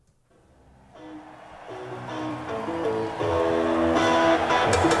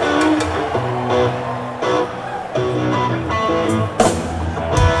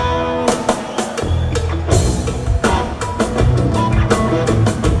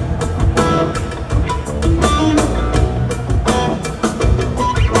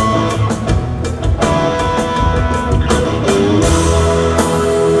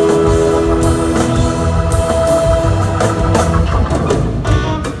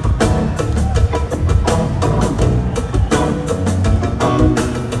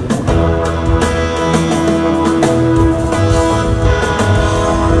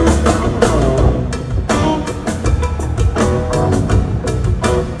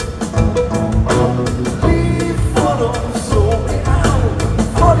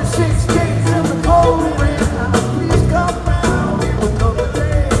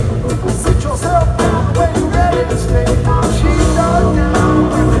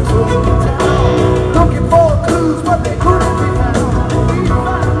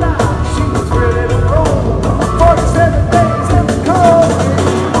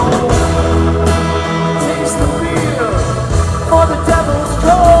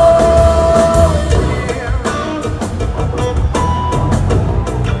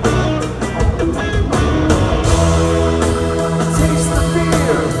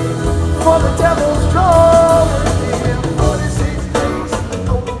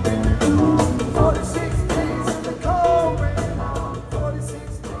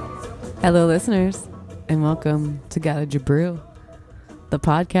Hello, listeners, and welcome to Gotta Jabrew, the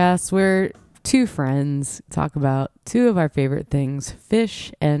podcast where two friends talk about two of our favorite things,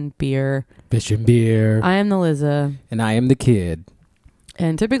 fish and beer. Fish and beer. I am the Liza. And I am the kid.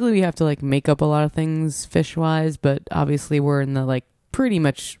 And typically we have to make up a lot of things fish-wise, but obviously we're in the pretty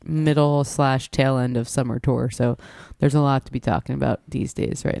much middle/tail end of summer tour, so there's a lot to be talking about these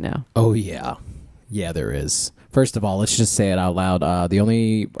days right now. Oh, yeah. Yeah, there is. First of all, let's just say it out loud. The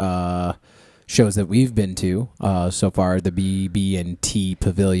only shows that we've been to so far, the BB&T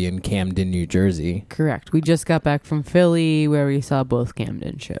Pavilion, Camden, New Jersey. Correct. We just got back from Philly where we saw both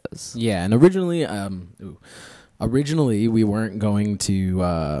Camden shows. Yeah, and originally we weren't going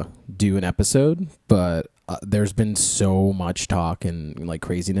to do an episode, but there's been so much talk and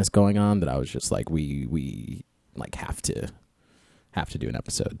craziness going on that I was just like, we have to do an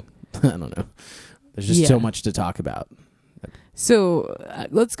episode. I don't know. There's just so much to talk about. So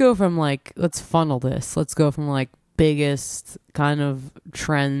let's go from let's funnel this. Let's go from biggest kind of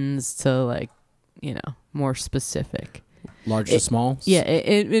trends to more specific. Large to small? Yeah,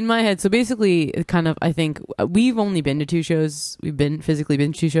 in my head. So basically, I think we've only been to two shows. We've been physically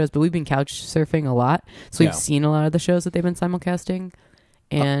been to two shows, but we've been couch surfing a lot. So we've seen a lot of the shows that they've been simulcasting.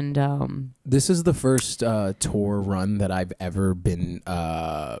 And this is the first tour run that I've ever been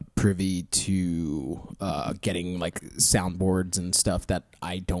privy to getting soundboards and stuff that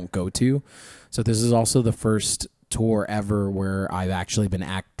I don't go to. So this is also the first tour ever where I've actually been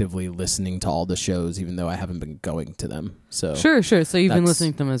actively listening to all the shows, even though I haven't been going to them. So sure. So you've been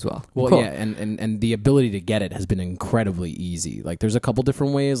listening to them as well. Well, cool. Yeah, and the ability to get it has been incredibly easy. There's a couple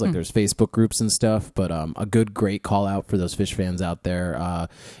different ways. There's Facebook groups and stuff, but a great call out for those fish fans out there.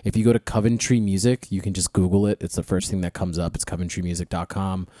 If you go to Coventry Music, you can just Google it. It's the first thing that comes up. It's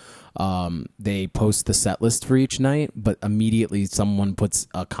coventrymusic.com. They post the set list for each night, but immediately someone puts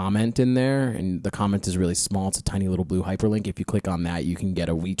a comment in there, and the comment is really small. It's a tiny little blue hyperlink. If you click on that, you can get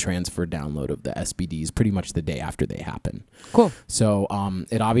a WeTransfer download of the SBDs pretty much the day after they happen. Cool. So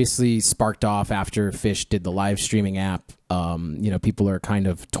it obviously sparked off after Fish did the live streaming app. People are kind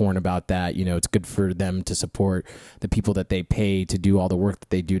of torn about that. It's good for them to support the people that they pay to do all the work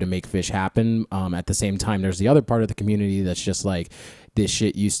that they do to make Fish happen. At the same time, there's the other part of the community that's just this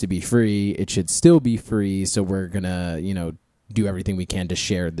shit used to be free. It should still be free. So we're going to, do everything we can to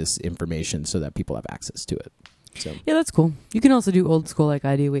share this information so that people have access to it. So yeah, that's cool. You can also do old school like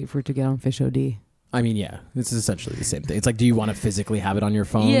I do, wait for it to get on Fish OD. I mean, yeah, it's essentially the same thing. It's do you want to physically have it on your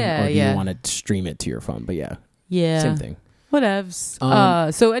phone? Yeah, or do you want to stream it to your phone? But yeah, same thing.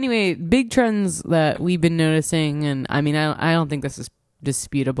 Whatevs. So anyway, big trends that we've been noticing, and I mean, I don't think this is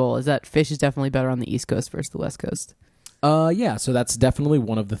disputable, is that Fish is definitely better on the East Coast versus the West Coast. Yeah, so that's definitely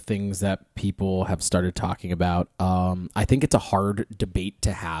one of the things that people have started talking about. I think it's a hard debate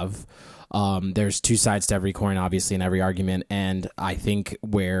to have. There's two sides to every coin, obviously, in every argument, and I think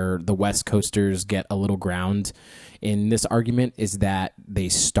where the West Coasters get a little ground in this argument is that they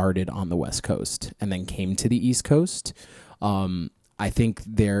started on the West Coast and then came to the East Coast. I think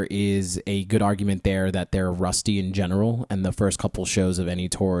there is a good argument there that they're rusty in general, and the first couple shows of any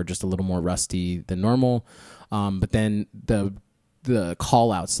tour are just a little more rusty than normal. But then the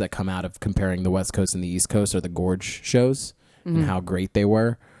call-outs that come out of comparing the West Coast and the East Coast are the Gorge shows and how great they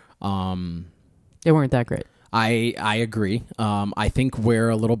were. They weren't that great. I agree. I think we're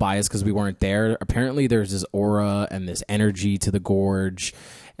a little biased because we weren't there. Apparently there's this aura and this energy to the Gorge,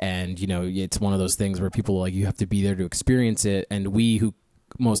 and it's one of those things where people you have to be there to experience it. And we who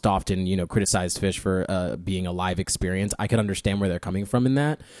most often criticized Fish for being a live experience, I could understand where they're coming from in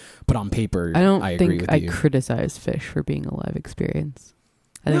that, but on paper I agree with you. I criticized Fish for being a live experience.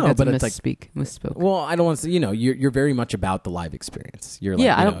 I think that's misspoke. Well, I don't want to say, you're very much about the live experience. You're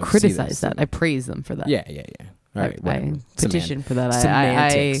I don't criticize that. I praise them for that. Yeah. All right, I petition for that.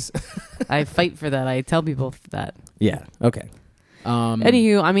 I fight for that. I tell people that. Yeah. Okay.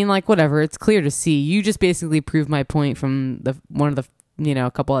 Anywho, I mean, whatever. It's clear to see. You just basically proved my point from one of the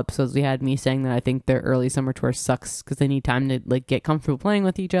a couple episodes we had, me saying that I think their early summer tour sucks because they need time to get comfortable playing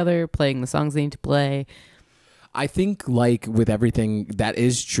with each other, playing the songs they need to play. I think with everything that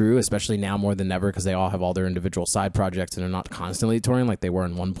is true, especially now more than ever, because they all have all their individual side projects and are not constantly touring like they were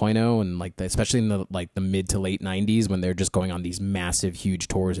in 1.0, and especially in the mid to late 90s when they're just going on these massive, huge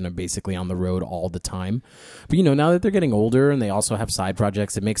tours and are basically on the road all the time. But now that they're getting older and they also have side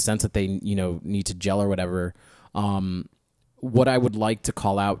projects, it makes sense that they need to gel or whatever. What I would like to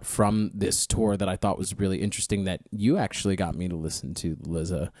call out from this tour that I thought was really interesting that you actually got me to listen to,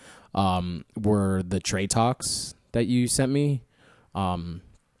 Liza, were the Trey Talks that you sent me.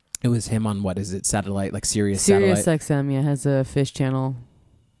 It was him on, what is it, satellite, Sirius Satellite? Sirius XM, yeah, has a Fish channel.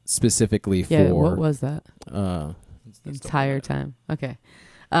 specifically Yeah, for what was that? uh, The entire time. Okay.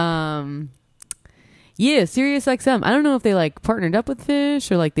 Yeah, Sirius XM. I don't know if they like partnered up with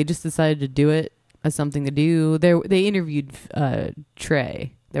Fish or like they just decided to do it as something to do. They interviewed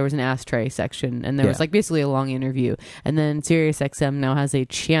Trey. There was an Ask Trey section, and there was like basically a long interview. And then Sirius XM now has a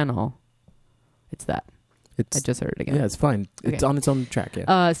channel. It's that. I just heard it again. Yeah, it's fine. Okay. It's on its own track.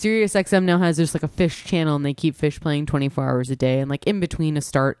 Yeah. Sirius XM now has just like a Fish channel, and they keep Fish playing 24 hours a day, and like in between a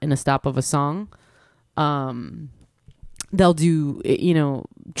start and a stop of a song, they'll do, you know,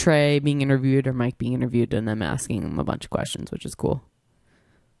 Trey being interviewed or Mike being interviewed and them asking them a bunch of questions, which is cool.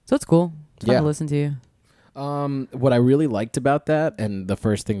 So it's cool. It's fun to listen to. What I really liked about that, and the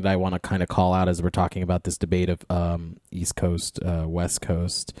first thing that I want to kind of call out as we're talking about this debate of East Coast, West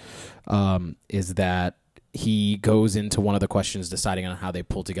Coast, is that he goes into one of the questions deciding on how they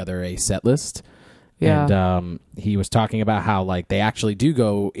pull together a set list. Yeah. And he was talking about how like they actually do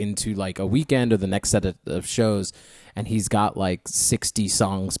go into like a weekend or the next set of shows, and he's got like 60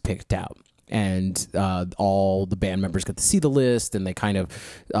 songs picked out. And all the band members get to see the list, and they kind of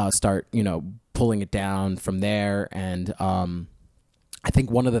start, you know, pulling it down from there. And I think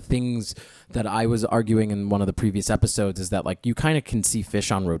one of the things that I was arguing in one of the previous episodes is that like you kind of can see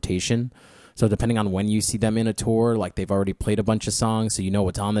Fish on rotation. So depending on when you see them in a tour, like they've already played a bunch of songs, so you know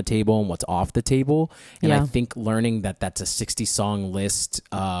what's on the table and what's off the table. And I think learning that that's a 60-song list,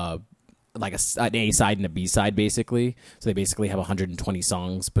 like an A side and a B side, basically. So they basically have 120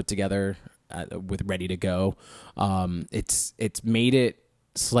 songs put together with ready to go. It's made it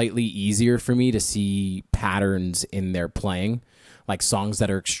slightly easier for me to see patterns in their playing, like songs that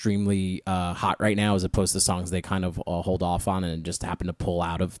are extremely hot right now, as opposed to songs they kind of hold off on and just happen to pull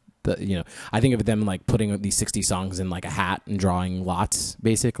out of the, you know, I think of them like putting these 60 songs in like a hat and drawing lots,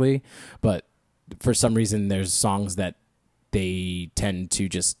 basically. But for some reason, there's songs that they tend to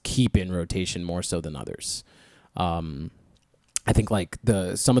just keep in rotation more so than others. I think like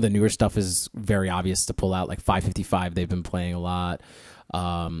some of the newer stuff is very obvious to pull out, like 555 they've been playing a lot.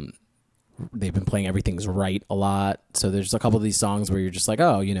 They've been playing Everything's Right a lot. So there's a couple of these songs where you're just like,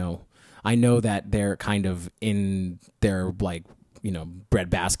 oh, you know, I know that they're kind of in their like, you know,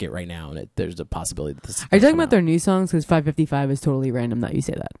 breadbasket right now, and there's a possibility that this. Are you talking about their new songs? Because 555 is totally random that you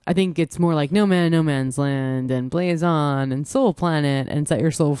say that. I think it's more like No Man, No Man's Land, and Blaze On, and Soul Planet, and Set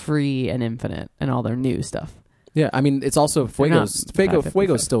Your Soul Free, and Infinite, and all their new stuff. Yeah, I mean, it's also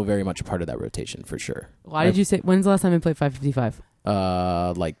Fuego's still very much a part of that rotation for sure. Why did you say? When's the last time I played 555?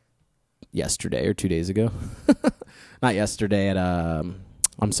 Like yesterday or 2 days ago. Not yesterday at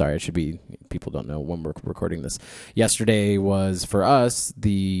I'm sorry, it should be, people don't know when we're recording this. Yesterday was for us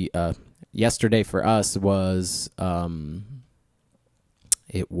it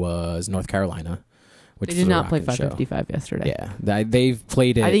was North Carolina. Which they did not play 555 yesterday. Yeah, they've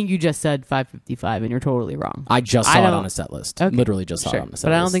played it. I think you just said 555 and you're totally wrong. I just saw it on a set list. Okay. Literally just saw it on a set list.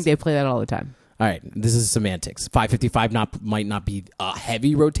 But I don't think they play that all the time. All right, this is semantics. 555 might not be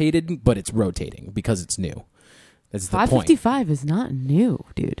heavy rotated, but it's rotating because it's new. That's the 555 is not new,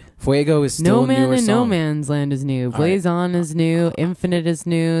 dude. Fuego is still No Man a newer and song. No Man's Land is new. Blaze On is new. Infinite is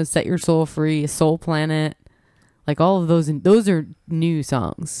new. Set Your Soul Free. Soul Planet. Like all of those are new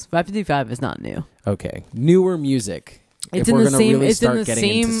songs. 555 is not new. Okay, newer music. It's in the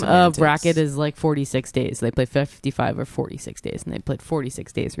same bracket as like 46 Days. They play 55 or 46 Days, and they played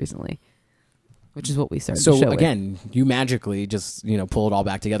 46 Days recently, which is what we started. So the show again, you magically just pull it all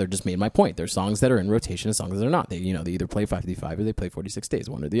back together. Just made my point. There's songs that are in rotation and songs that are not. They they either play 555 or they play 46 Days,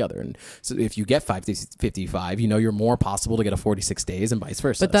 one or the other. And so if you get 555, you're more possible to get a 46 Days and vice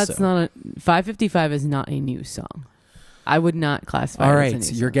versa. But that's not 555 is not a new song. I would not classify. All it right, as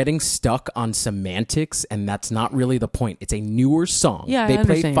a new you're song. getting stuck on semantics, and that's not really the point. It's a newer song. Yeah, they I play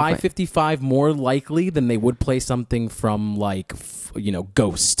understand your point. 555 more likely than they would play something from like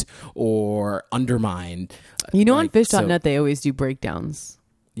Ghost or Undermine. On Fish.net they always do breakdowns.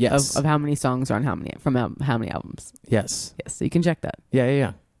 Yes. Of how many songs are on how many albums. Yes. Yes, so you can check that.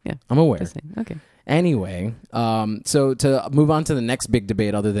 Yeah. Yeah. I'm aware. Okay. Anyway, so to move on to the next big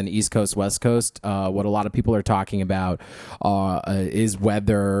debate other than East Coast, West Coast, what a lot of people are talking about is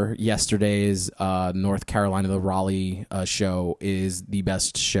whether yesterday's North Carolina, the Raleigh show is the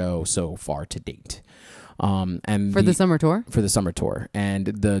best show so far to date. And for the summer tour? For the summer tour. And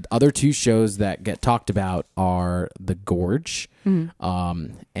the other two shows that get talked about are The Gorge and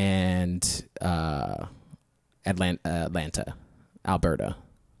Atlanta, Alberta.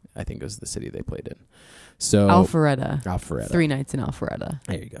 I think it was the city they played in. So Alpharetta. 3 nights in Alpharetta.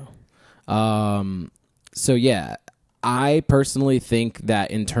 There you go. So yeah, I personally think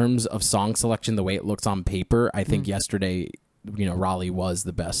that in terms of song selection, the way it looks on paper, I think yesterday Raleigh was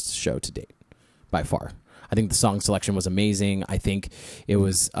the best show to date by far. I think the song selection was amazing. I think it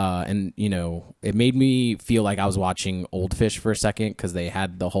was, it made me feel like I was watching Old Fish for a second because they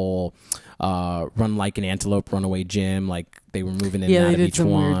had the whole run like an antelope, runaway Jim. Like they were moving in and out of each one.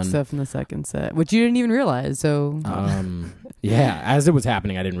 Yeah, they did some weird stuff in the second set, which you didn't even realize. So, yeah, as it was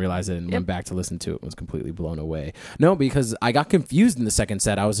happening, I didn't realize it and went back to listen to it and was completely blown away. No, because I got confused in the second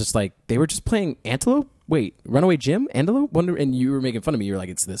set. I was just like, they were just playing Antelope? Wait, Runaway Jim? Antelope? And you were making fun of me. You were like,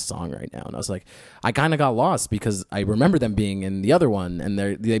 it's this song right now. And I was like, I kind of got lost because I remember them being in the other one, and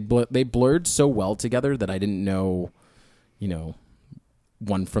they blurred so well together that I didn't know,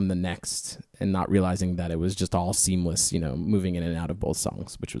 one from the next, and not realizing that it was just all seamless, moving in and out of both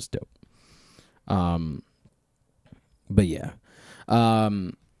songs, which was dope. But yeah,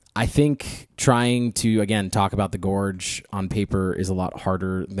 I think trying to, again, talk about The Gorge on paper is a lot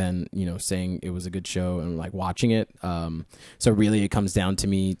harder than, saying it was a good show and like watching it. So really it comes down to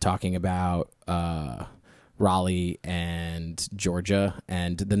me talking about Raleigh and Georgia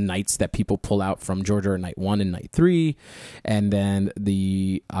and the nights that people pull out from Georgia are night 1 and night 3. And then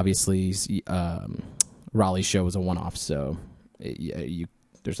obviously Raleigh show was a one-off. So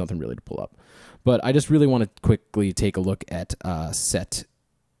there's nothing really to pull up. But I just really want to quickly take a look at set.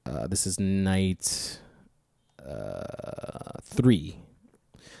 This is night 3.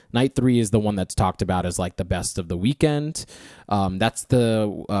 Night 3 is the one that's talked about as like the best of the weekend. That's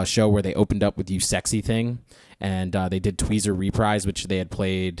the show where they opened up with You Sexy Thing. And they did Tweezer Reprise, which they had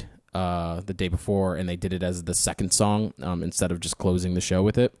played the day before. And they did it as the second song instead of just closing the show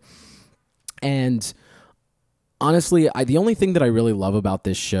with it. And honestly, the only thing that I really love about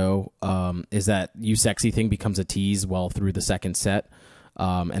this show is that You Sexy Thing becomes a tease well through the second set,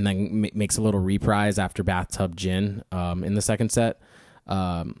 and then makes a little reprise after Bathtub Gin in the second set.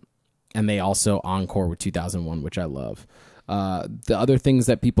 And they also encore with 2001, which I love. The other things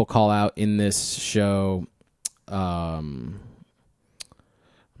that people call out in this show, I'm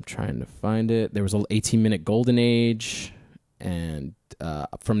trying to find it. There was an 18-minute Golden Age, and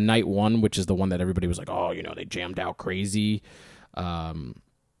from night 1, which is the one that everybody was like, oh, they jammed out crazy.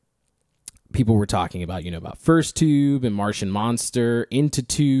 People were talking about, about First Tube and Martian Monster, Into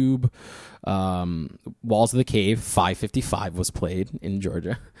Tube, Walls of the Cave, 555 was played in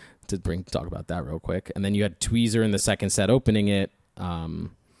Georgia. To talk about that real quick. And then you had Tweezer in the second set opening it.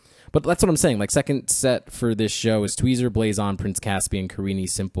 But that's what I'm saying. Like, second set for this show is Tweezer, Blaze On, Prince Caspian, Karini,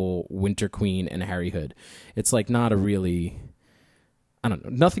 Simple, Winter Queen, and Harry Hood. It's like not a really... I don't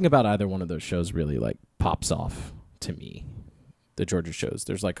know. Nothing about either one of those shows really like pops off to me. The Georgia shows.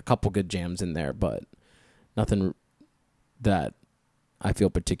 There's like a couple good jams in there, but nothing that I feel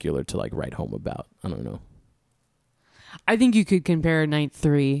particular to like write home about. I don't know. I think you could compare night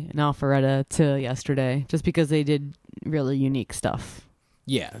 3 in Alpharetta to yesterday just because they did really unique stuff.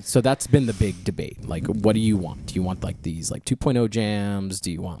 Yeah, so that's been the big debate. Like, what do you want? Do you want like these like 2.0 jams?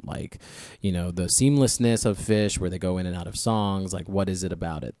 Do you want like, the seamlessness of Fish where they go in and out of songs? Like, what is it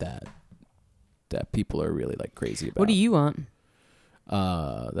about it that people are really like crazy about? What do you want?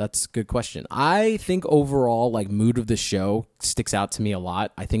 That's a good question. I think overall, like, mood of the show sticks out to me a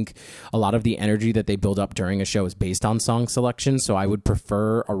lot. I think a lot of the energy that they build up during a show is based on song selection. So I would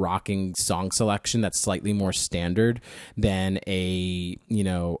prefer a rocking song selection that's slightly more standard than a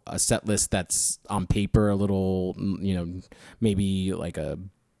set list that's on paper a little, maybe like a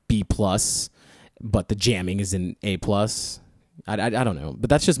B plus, but the jamming is an A plus. I don't know, but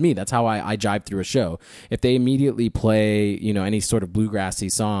that's just me. That's how I jive through a show. If they immediately play, any sort of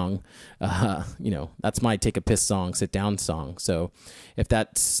bluegrassy song, that's my take a piss song, sit down song. So if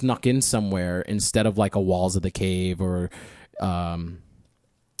that snuck in somewhere instead of like a Walls of the Cave or, I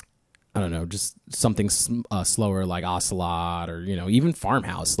don't know, just something slower like Ocelot or, even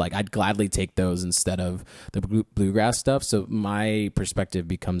Farmhouse, like I'd gladly take those instead of the bluegrass stuff. So my perspective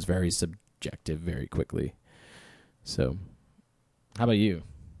becomes very subjective very quickly. So... how about you?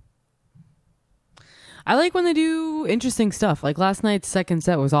 I like when they do interesting stuff. Like last night's second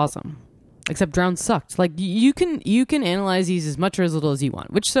set was awesome. Except Drown sucked. Like you can analyze these as much or as little as you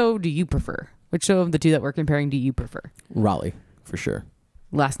want. Which show do you prefer? Which show of the two that we're comparing do you prefer? Raleigh, for sure.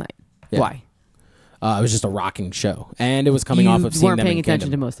 Last night. Yeah. Why? It was just a rocking show, and it was coming off of seeing them. You weren't paying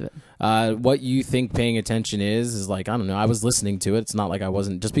attention to most of it. What you think paying attention is like, I don't know. I was listening to it. It's not like I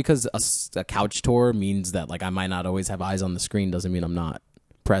wasn't. Just because a couch tour means that like I might not always have eyes on the screen doesn't mean I'm not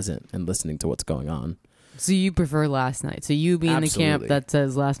present and listening to what's going on. So you prefer last night. So you being Absolutely. the camp that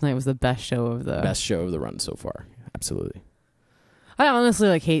says last night was the best show of the run so far. Absolutely. I honestly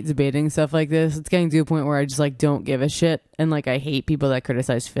like hate debating stuff like this. It's getting to a point where I just like don't give a shit, and like I hate people that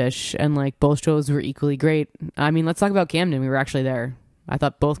criticize Fish. And like both shows were equally great. I mean, let's talk about Camden. We were actually there. I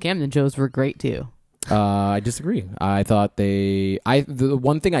thought both Camden shows were great too. I disagree. I thought the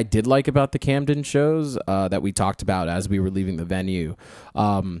one thing I did like about the Camden shows that we talked about as we were leaving the venue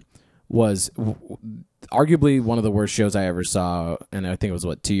was arguably one of the worst shows I ever saw, and I think it was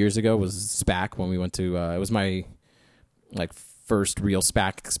 2 years ago, was SPAC when we went to it was my like first real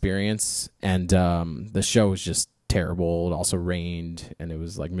SPAC experience, and the show was just terrible. It also rained and it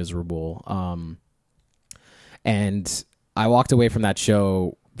was like miserable, and I walked away from that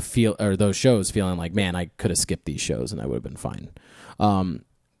show those shows feeling like, man, I could have skipped these shows and I would have been fine.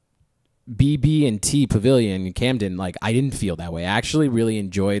 BB&T Pavilion in Camden, like I didn't feel that way. I actually really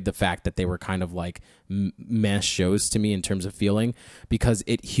enjoyed the fact that they were kind of like mess shows to me in terms of feeling, because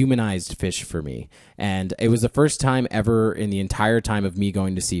it humanized Fish for me. And it was the first time ever in the entire time of me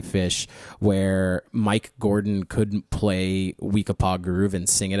going to see Fish where Mike Gordon couldn't play Weekapaw Groove and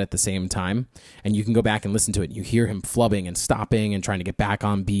sing it at the same time. And you can go back and listen to it. You hear him flubbing and stopping and trying to get back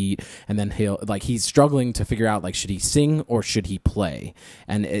on beat. And then he's struggling to figure out, like, should he sing or should he play?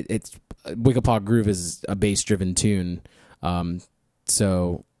 And it's Weekapaw Groove is a bass-driven tune.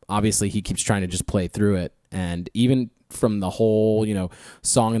 So obviously he keeps trying to just play through it. And even from the whole,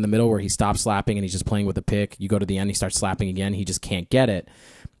 song in the middle where he stops slapping and he's just playing with a pick, you go to the end, he starts slapping again, he just can't get it.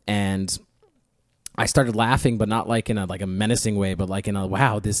 And I started laughing, but not like in a menacing way, but like in a,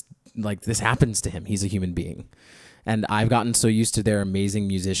 wow, this happens to him. He's a human being. And I've gotten so used to their amazing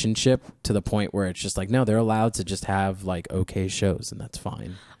musicianship to the point where it's just like, no, they're allowed to just have like okay shows, and that's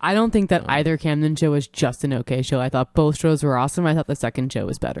fine. I don't think that either Camden show was just an okay show. I thought both shows were awesome. I thought the second show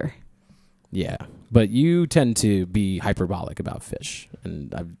was better. Yeah, but you tend to be hyperbolic about Fish,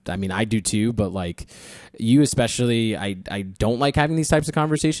 and I mean I do too. But like you especially, I don't like having these types of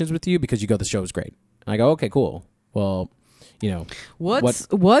conversations with you because you go, the show is great, and I go, okay, cool. Well,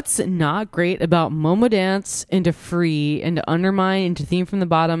 what's not great about Momo Dance, into Free, into Undermine, into Theme from the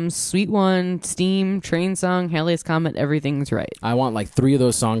Bottom, Sweet One, Steam, Train Song, Halley's Comet, everything's right. I want like 3 of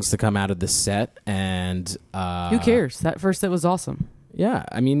those songs to come out of this set, and who cares? That first set was awesome. Yeah,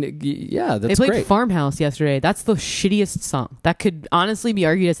 I mean, yeah, that's great. They played Farmhouse yesterday. That's the shittiest song. That could honestly be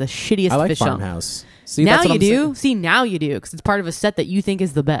argued as the shittiest I like Fish song. Farmhouse. See, now you do. See, now you do, because it's part of a set that you think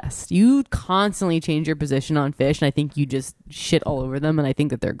is the best. You constantly change your position on Fish, and I think you just shit all over them, and I think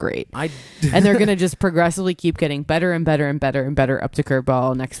that they're great. And they're going to just progressively keep getting better and better and better and better up to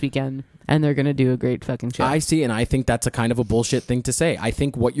Curveball next weekend. And they're going to do a great fucking show. I see, and I think that's a kind of a bullshit thing to say. I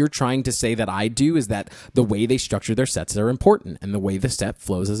think what you're trying to say that I do is that the way they structure their sets are important, and the way the set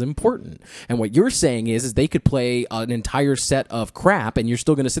flows is important. And what you're saying is they could play an entire set of crap, and you're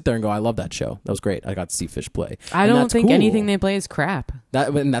still going to sit there and go, I love that show. That was great. I got to see Fish play. I don't think anything they play is crap.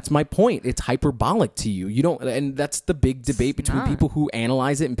 And that's my point. It's hyperbolic to you. You don't, and that's the big debate between people who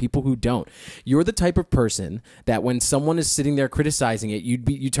analyze it and people who don't. You're the type of person that when someone is sitting there criticizing it,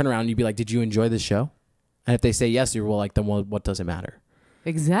 you turn around and you'd be like, did you enjoy this show? And if they say yes, you're like, then what does it matter?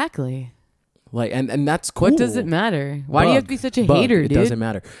 Exactly. Like, and that's cool. What does it matter? Why do you have to be such a hater, dude? It doesn't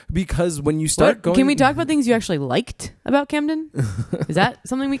matter. Because when you start going... Can we talk about things you actually liked about Camden? Is that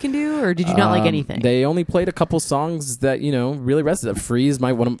something we can do? Or did you not like anything? They only played a couple songs that, really resonated. Free is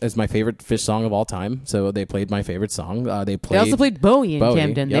my favorite Fish song of all time. So they played my favorite song. They also played Bowie in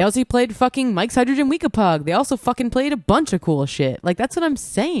Camden. Yep. They also played fucking Mike's Hydrogen Weekapaw. They also fucking played a bunch of cool shit. Like, that's what I'm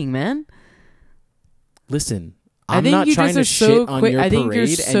saying, man. Listen... I'm not trying to shit on your parade. I think you're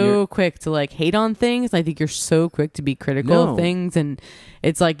so quick to like hate on things. I think you're so quick to be critical of things, and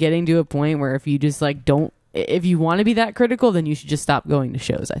it's like getting to a point where if you just like if you want to be that critical, then you should just stop going to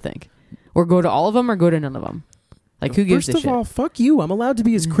shows. I think, or go to all of them, or go to none of them. Like, who gives a shit? First of all, fuck you. I'm allowed to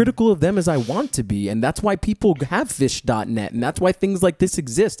be as critical of them as I want to be, and that's why people have Fish.net, and that's why things like this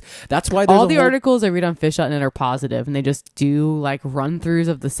exist. That's why all the articles I read on Fish.net are positive, and they just do like run-throughs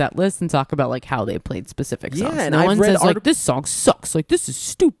of the set list and talk about like how they played specific songs. Yeah, and no one says like, this song sucks, like this is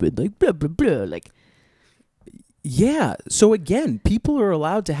stupid, like blah blah blah, like. Yeah, so again, people are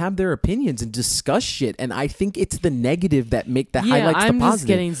allowed to have their opinions and discuss shit, and I think it's the negative that highlights the positive. I'm just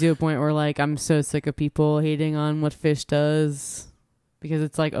getting to a point where like I'm so sick of people hating on what Fish does, because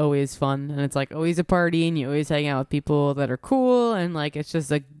it's like always fun, and it's like always a party, and you always hang out with people that are cool, and like it's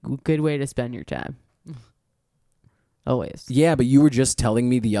just a good way to spend your time. always. Yeah, but you were just telling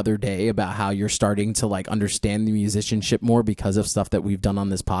me the other day about how you're starting to like understand the musicianship more because of stuff that we've done on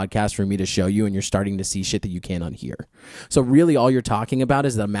this podcast for me to show you, and you're starting to see shit that you can't unhear. So really all you're talking about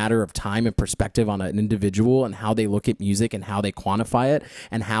is a matter of time and perspective on an individual and how they look at music and how they quantify it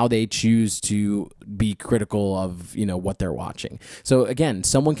and how they choose to be critical of, you know, what they're watching. So again,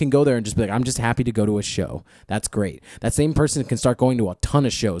 someone can go there and just be like, I'm just happy to go to a show. That's great. That same person can start going to a ton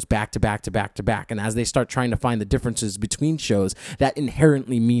of shows back to back to back to back. And as they start trying to find the differences between shows, that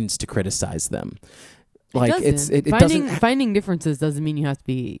inherently means to criticize them. Like it doesn't finding differences doesn't mean you have to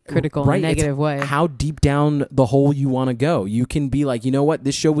be critical in a negative way. How deep down the hole you want to go. You can be like, you know what,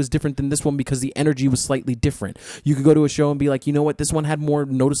 this show was different than this one because the energy was slightly different. You could go to a show and be like, you know what, this one had more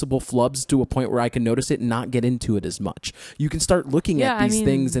noticeable flubs to a point where I can notice it and not get into it as much. You can start looking at these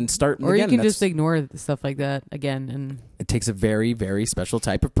things and start, or again, you can just ignore stuff like that again. And it takes a very, very special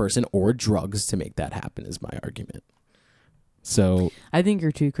type of person or drugs to make that happen, is my argument. So I think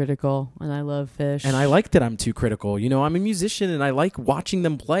you're too critical, and I love Phish. And I like that I'm too critical. You know, I'm a musician, and I like watching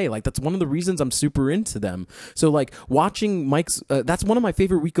them play. Like, that's one of the reasons I'm super into them. So, like, watching Mike's... that's one of my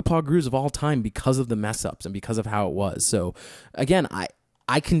favorite Week of Paw Grooves of all time because of the mess-ups and because of how it was. So, again,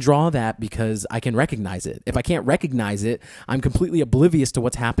 I can draw that because I can recognize it. If I can't recognize it, I'm completely oblivious to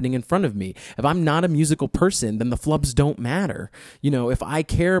what's happening in front of me. If I'm not a musical person, then the flubs don't matter. You know, if I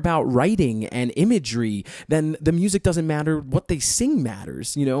care about writing and imagery, then the music doesn't matter. What they sing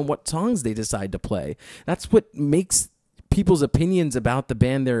matters, you know, what songs they decide to play. That's what makes people's opinions about the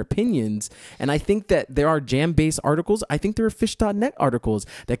band their opinions. And I think that there are jam-based articles. I think there are Phish.net articles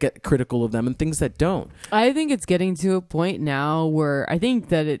that get critical of them and things that don't. I think it's getting to a point now where I think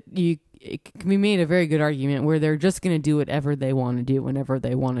that it can be made a very good argument where they're just going to do whatever they want to do whenever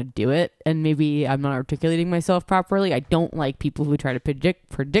they want to do it. And maybe I'm not articulating myself properly. I don't like people who try to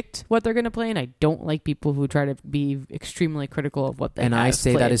predict what they're going to play, and I don't like people who try to be extremely critical of what they And I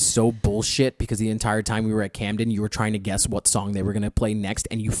say played. that is so bullshit because the entire time we were at Camden, you were trying to guess what song they were going to play next,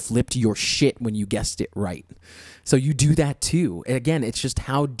 and you flipped your shit when you guessed it right. So you do that too. And again, it's just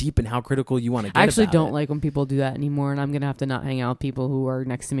how deep and how critical you want to get. I actually don't like when people do that anymore, and I'm going to have to not hang out with people who are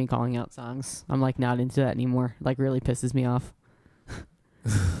next to me calling out songs. I'm like not into that anymore. Like really pisses me off.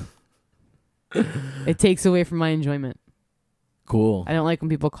 It takes away from my enjoyment. Cool. I don't like when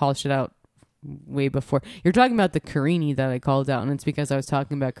people call shit out way before. You're talking about the Carini that I called out, and it's because I was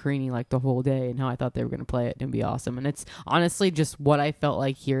talking about Carini like the whole day and how I thought they were going to play it and be awesome. And it's honestly just what I felt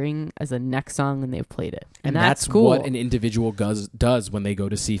like hearing as a next song, and they've played it. And that's cool. What an individual does when they go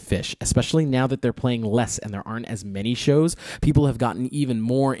to see Phish, especially now that they're playing less and there aren't as many shows. People have gotten even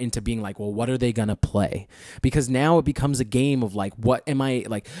more into being like, well, what are they going to play? Because now it becomes a game of like, what am I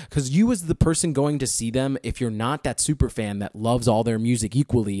like? Because you as the person going to see them, if you're not that super fan that loves all their music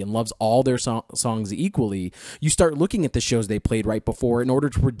equally and loves all their songs equally, you start looking at the shows they played right before in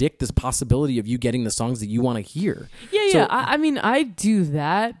order to predict this possibility of you getting the songs that you want to hear. Yeah. I mean, I do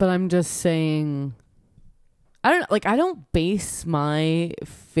that, but I'm just saying, I don't base my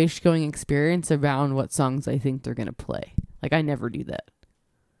Phish going experience around what songs I think they're gonna play. Like, I never do that.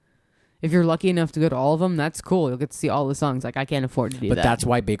 If you're lucky enough to go to all of them, that's cool. You'll get to see all the songs. Like, I can't afford to do that. But that's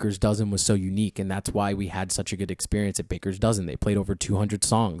why Baker's Dozen was so unique, and that's why we had such a good experience at Baker's Dozen. They played over 200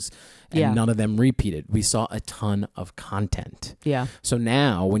 songs, and none of them repeated. We saw a ton of content. Yeah. So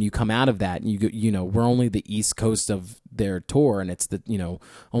now, when you come out of that, and you know, we're only the East Coast of their tour, and it's the, you know,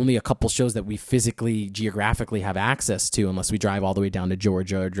 only a couple shows that we physically, geographically have access to, unless we drive all the way down to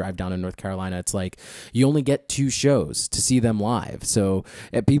Georgia or drive down to North Carolina. It's like you only get 2 shows to see them live. So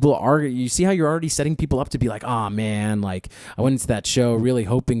you see how you're already setting people up to be like, oh man, like I went into that show really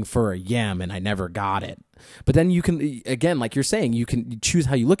hoping for a Yem and I never got it. But then you can, again, like you're saying, you can choose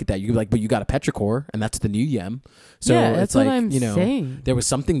how you look at that. You can be like, but you got a Petrichor, and that's the new Yem. So yeah, that's it's like, what I'm you know, saying. there was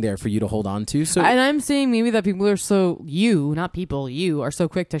something there for you to hold on to. So, and I'm saying maybe that people are you are so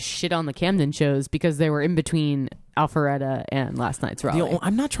quick to shit on the Camden shows because they were in between Alpharetta and last night's Raleigh.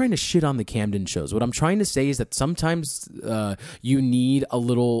 I'm not trying to shit on the Camden shows. What I'm trying to say is that sometimes you need a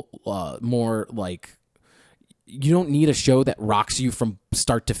little more, like, you don't need a show that rocks you from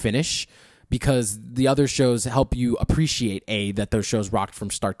start to finish, because the other shows help you appreciate, A, that those shows rocked from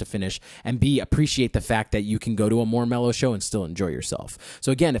start to finish, and B, appreciate the fact that you can go to a more mellow show and still enjoy yourself.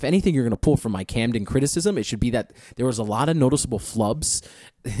 So again, if anything you're going to pull from my Camden criticism, it should be that there was a lot of noticeable flubs.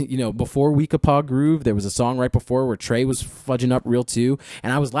 You know, before Week of Paw Groove, there was a song right before where Trey was fudging up real too,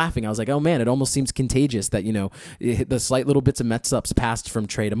 and I was laughing. I was like, oh man, it almost seems contagious that, you know, the slight little bits of mess-ups passed from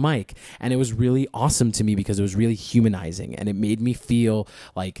Trey to Mike, and it was really awesome to me because it was really humanizing, and it made me feel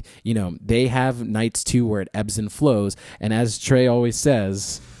like, you know, they have nights too where it ebbs and flows, and as Trey always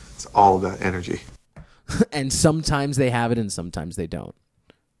says, it's all about energy. And sometimes they have it and sometimes they don't.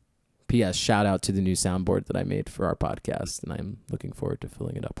 P.S. Shout out to the new soundboard that I made for our podcast, and I'm looking forward to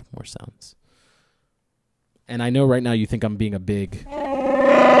filling it up with more sounds. And I know right now you think I'm being a big,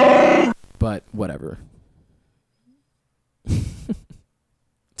 but whatever.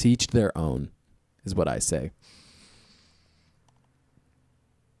 To each their own is what I say.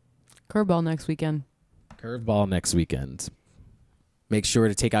 Curveball next weekend. Curveball next weekend. Make sure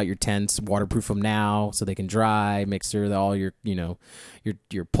to take out your tents, waterproof them now so they can dry. Make sure that all your,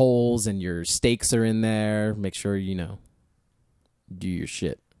 your poles and your stakes are in there. Make sure, do your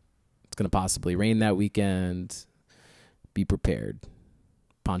shit. It's going to possibly rain that weekend. Be prepared.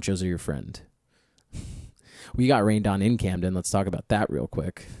 Ponchos are your friend. We got rained on in Camden. Let's talk about that real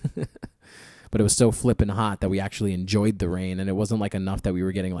quick. But it was so flippin' hot that we actually enjoyed the rain, and it wasn't like enough that we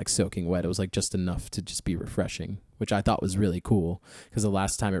were getting like soaking wet. It was like just enough to just be refreshing, which I thought was really cool because the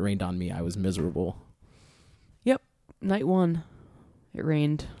last time it rained on me, I was miserable. Yep. Night 1, it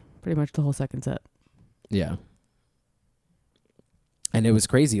rained pretty much the whole second set. Yeah. And it was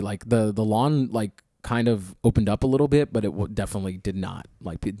crazy. Like the lawn like kind of opened up a little bit, but it definitely did not.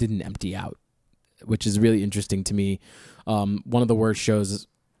 Like it didn't empty out, which is really interesting to me. One of the worst shows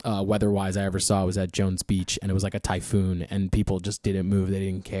weather-wise I ever saw was at Jones Beach, and it was like a typhoon, and people just didn't move. They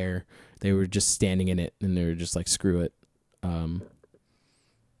didn't care. They were just standing in it, and they were just like, screw it. It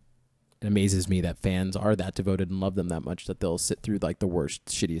amazes me that fans are that devoted and love them that much that they'll sit through like the worst,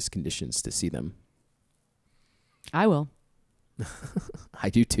 shittiest conditions to see them. I will. I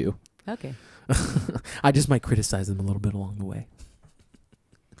do too. Okay. I just might criticize them a little bit along the way.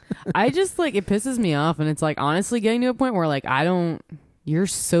 I just like, it pisses me off, and it's like honestly getting to a point where like you're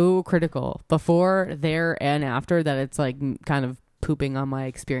so critical before, there, and after that it's like kind of pooping on my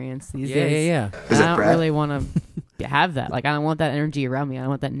experience these days. Yeah. And I don't really want to have that. Like I don't want that energy around me. I don't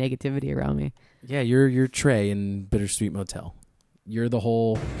want that negativity around me. Yeah, you're Trey in Bittersweet Motel. You're the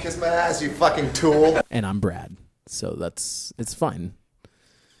whole kiss my ass, you fucking tool. And I'm Brad. So it's fine.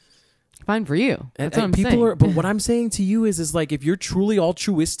 Fine for you. That's what I'm people saying. But what I'm saying to you is like, if you're truly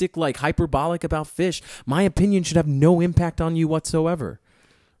altruistic, like hyperbolic about fish, my opinion should have no impact on you whatsoever.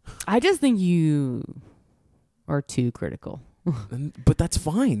 I just think you are too critical. But that's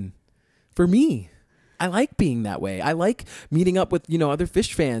fine for me. I like being that way. I like meeting up with, other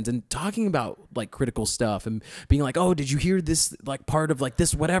fish fans and talking about like critical stuff and being like, oh, did you hear this like part of like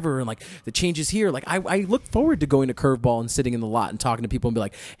this, whatever, and like the changes here. Like I look forward to going to Curveball and sitting in the lot and talking to people and be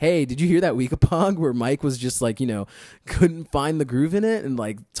like, hey, did you hear that Weekapong where Mike was just like, couldn't find the groove in it, and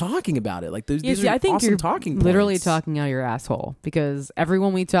like talking about it. Like these are I think awesome you're talking literally points. talking out your asshole, because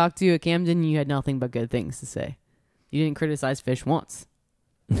everyone we talked to at Camden, you had nothing but good things to say. You didn't criticize fish once.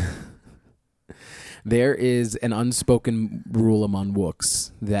 There is an unspoken rule among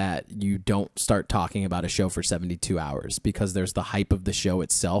Wooks that you don't start talking about a show for 72 hours because there's the hype of the show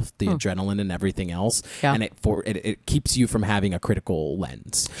itself, the adrenaline and everything else, and it keeps you from having a critical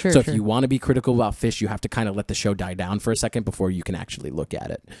lens. Sure, so if you want to be critical about fish, you have to kind of let the show die down for a second before you can actually look at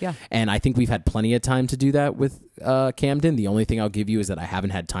it. Yeah. And I think we've had plenty of time to do that with Camden. The only thing I'll give you is that I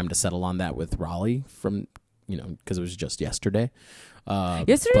haven't had time to settle on that with Raleigh from, because it was just yesterday.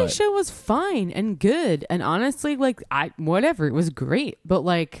 Yesterday's show was fine and good, and honestly, like whatever, it was great. But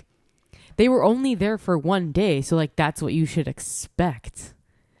like, they were only there for one day, so like that's what you should expect,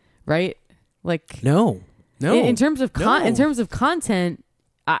 right? Like, no. In terms of content,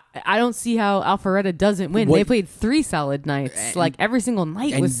 I don't see how Alpharetta doesn't win. They played 3 solid nights. Like every single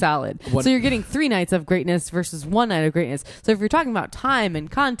night was solid. So you're getting 3 nights of greatness versus 1 night of greatness. So if you're talking about time and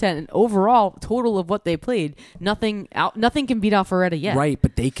content and overall total of what they played, nothing can beat Alpharetta yet. Right,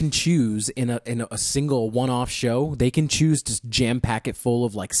 but they can choose in a single one-off show. They can choose to jam pack it full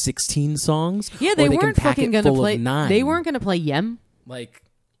of like 16 songs. Yeah, they weren't fucking gonna play. 9. They weren't gonna play Yem. Like,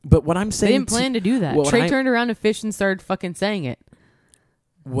 but what I'm saying, they didn't plan to do that. Trey turned around to Fish and started fucking saying it.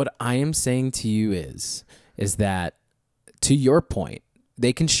 What I am saying to you is that, to your point,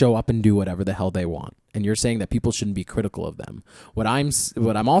 they can show up and do whatever the hell they want, and you're saying that people shouldn't be critical of them. What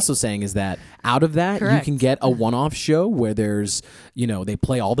I'm also saying is that out of that, Correct. You can get a one-off show where there's, they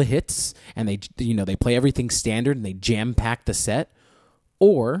play all the hits and they play everything standard and they jam pack the set,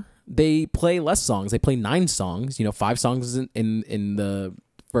 or they play less songs. They play 9 songs, 5 songs in the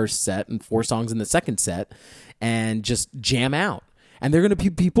first set and 4 songs in the second set, and just jam out. And they're going to be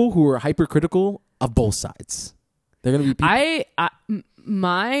people who are hypercritical of both sides. They're going to be people.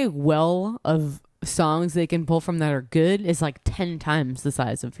 My well of songs they can pull from that are good is like 10 times the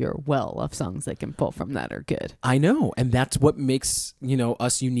size of your well of songs they can pull from that are good. I know, and that's what makes,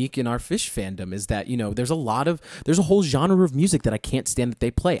 us unique in our Fish fandom is that, there's a whole genre of music that I can't stand that they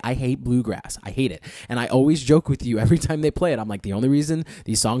play. I hate bluegrass. I hate it. And I always joke with you every time they play it. I'm like, the only reason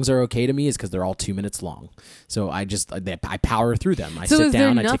these songs are okay to me is because they're all 2 minutes long. So I power through them. I sit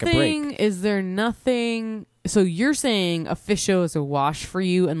down, I take a break. Is there nothing... So you're saying a Fish show is a wash for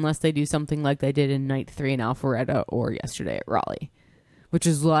you unless they do something like they did in Night 3 in Alpharetta or yesterday at Raleigh, which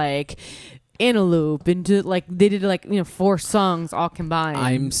is like Antelope into like they did like 4 songs all combined.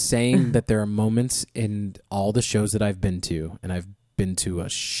 I'm saying that there are moments in all the shows that I've been to, and I've been to a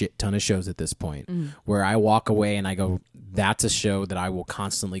shit ton of shows at this point, where I walk away and I go, that's a show that I will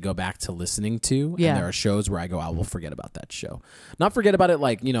constantly go back to listening to. Yeah. And there are shows where I go, I will forget about that show. Not forget about it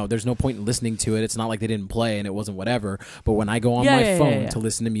like, there's no point in listening to it. It's not like they didn't play and it wasn't whatever. But when I go on my phone to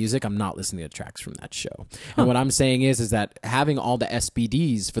listen to music, I'm not listening to tracks from that show. And what I'm saying is that having all the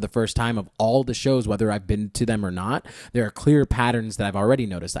SBDs for the first time of all the shows, whether I've been to them or not, there are clear patterns that I've already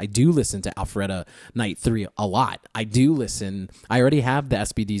noticed. I do listen to Alpharetta Night 3 a lot. I already have the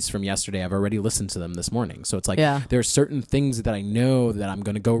SBDs from yesterday. I've already listened to them this morning. So it's like there are certain things that I know that I'm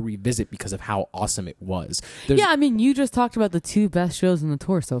going to go revisit because of how awesome it was. You just talked about the 2 best shows in the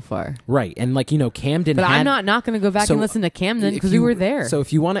tour so far. Right. And Camden But I'm not going to go back and listen to Camden because we were there. So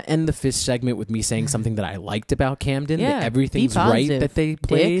if you want to end the Fish segment with me saying something that I liked about Camden, that everything's right that they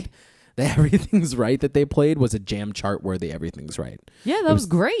played... The Everything's Right that they played was a jam chart worthy Everything's Right. Yeah, that was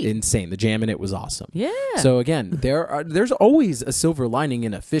great. Insane. The jam in it was awesome. Yeah. So again, there's always a silver lining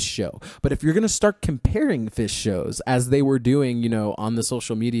in a Fish show. But if you're going to start comparing Fish shows as they were doing, on the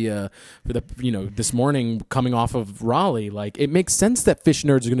social media for the this morning coming off of Raleigh, like it makes sense that Fish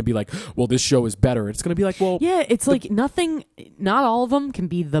nerds are going to be like, well, this show is better. It's going to be like, well, yeah, it's not all of them can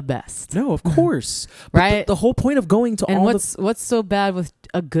be the best. No, of course. Right. The whole point of going to what's so bad with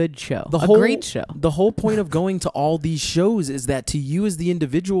a good show? Great show. The whole point of going to all these shows is that to you as the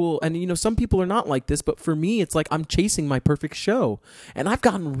individual, and some people are not like this, but for me, it's like I'm chasing my perfect show. And I've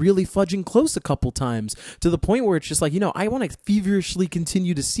gotten really fudging close a couple times to the point where it's just like, I want to feverishly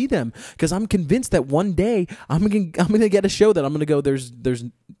continue to see them because I'm convinced that one day I'm gonna get a show that I'm gonna go, there's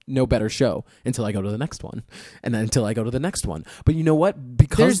no better show until I go to the next one, and then until I go to the next one. But you know what?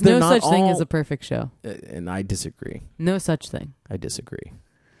 Because there's no such thing as a perfect show, and I disagree. No such thing. I disagree.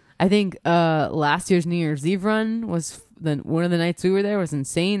 I think last year's New Year's Eve run was one of the nights we were there was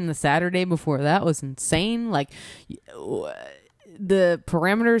insane. The Saturday before that was insane. Like the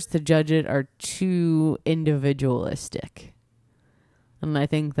parameters to judge it are too individualistic, and I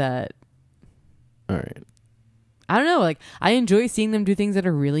think that. All right. I don't know. Like I enjoy seeing them do things that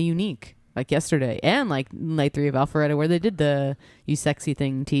are really unique, like yesterday, and like Night 3 of Alpharetta, where they did the "You Sexy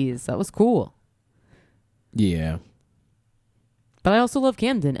Thing" tease. That was cool. Yeah. But I also love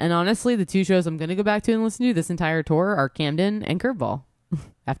Camden. And honestly, the 2 shows I'm going to go back to and listen to this entire tour are Camden and Curveball.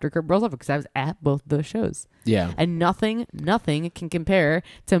 After Curveball's over, because I was at both those shows. Yeah. And nothing can compare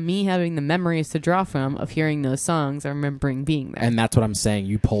to me having the memories to draw from of hearing those songs and remembering being there. And that's what I'm saying.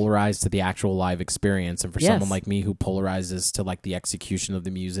 You polarize to the actual live experience. And for someone like me who polarizes to like the execution of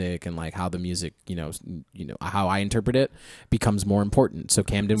the music and like how the music, how I interpret it becomes more important. So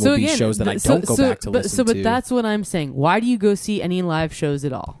Camden will be shows that I don't go back to listen to. But that's what I'm saying. Why do you go see any live shows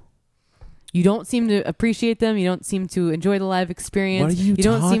at all? You don't seem to appreciate them. You don't seem to enjoy the live experience. What are you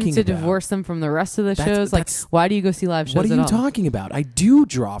don't seem to about? Divorce them from the rest of the shows. Like, why do you go see live shows at all? What are you talking about? I do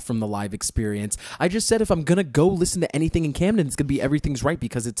draw from the live experience. I just said if I'm going to go listen to anything in Camden, it's going to be Everything's Right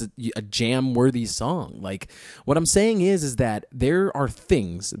because it's a jam-worthy song. Like, what I'm saying is that there are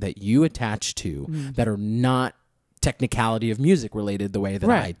things that you attach to that are not technicality of music related the way that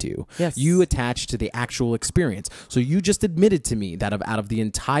I do. Yes. You attach to the actual experience. So you just admitted to me that out of the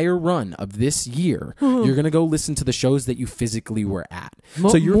entire run of this year, you're going to go listen to the shows that you physically were at.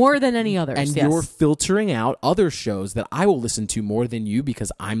 So you're more than any others. And you're filtering out other shows that I will listen to more than you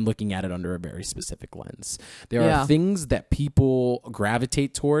because I'm looking at it under a very specific lens. There are things that people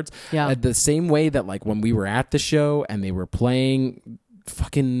gravitate towards the same way that like when we were at the show and they were playing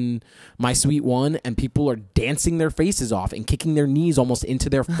fucking My Sweet One and people are dancing their faces off and kicking their knees almost into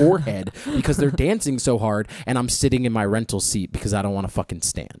their forehead because they're dancing so hard, and I'm sitting in my rental seat because I don't want to fucking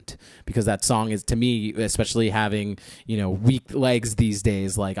stand because that song is, to me, especially having weak legs these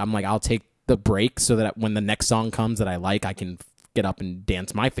days, like I'm like I'll take the break so that when the next song comes that I like, I can get up and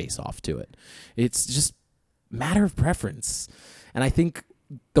dance my face off to it. It's just matter of preference. And I think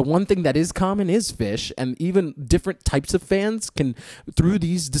the one thing that is common is Fish, and even different types of fans can, through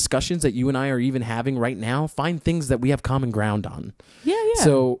these discussions that you and I are even having right now, find things that we have common ground on. Yeah.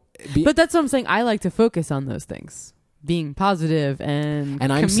 So But that's what I'm saying. I like to focus on those things. Being positive and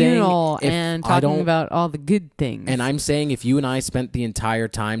I'm communal saying if and I talking don't- about all the good things. And I'm saying if you and I spent the entire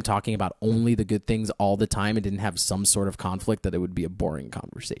time talking about only the good things all the time and didn't have some sort of conflict, that it would be a boring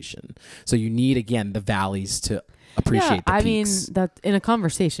conversation. So you need, again, the valleys to appreciate the I peaks. mean, that in a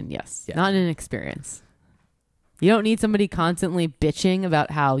conversation, yes. Yeah. Not in an experience. You don't need somebody constantly bitching about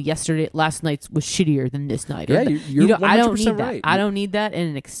how last night was shittier than this night. Yeah, you're I don't 100% need that. right. I don't need that in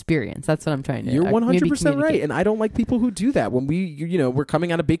an experience. That's what I'm trying to. You're maybe 100% right, communicate. and I don't like people who do that. When we're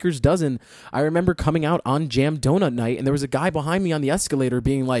coming out of Baker's Dozen, I remember coming out on Jam Donut Night, and there was a guy behind me on the escalator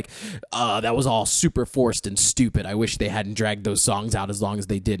being like, that was all super forced and stupid. I wish they hadn't dragged those songs out as long as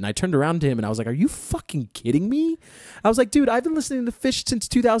they did. And I turned around to him, and I was like, are you fucking kidding me? I was like, dude, I've been listening to Fish since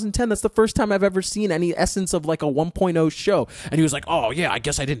 2010. That's the first time I've ever seen any essence of like a 1.0 show. And he was like, oh, yeah, I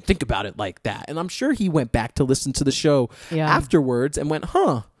guess I didn't think about it like that. And I'm sure he went back to listen to the show afterwards and went,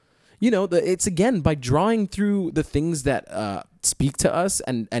 huh. It's again by drawing through the things that speak to us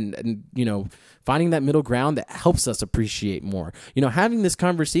and finding that middle ground that helps us appreciate more. Having this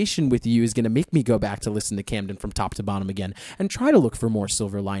conversation with you is going to make me go back to listen to Camden from top to bottom again and try to look for more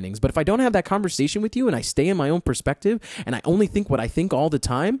silver linings. But if I don't have that conversation with you and I stay in my own perspective and I only think what I think all the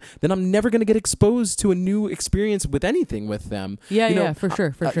time, then I'm never going to get exposed to a new experience with anything with them. Yeah, for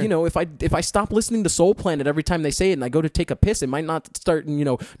sure. If I stop listening to Soul Planet every time they say it and I go to take a piss, it might not start,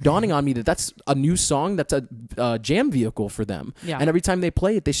 dawning on me that that's a new song, that's a jam vehicle for them. Yeah. And every time they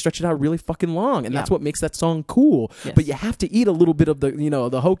play it, they stretch it out really fucking long. And that's Yeah. what makes that song cool. Yes. But you have to eat a little bit of the,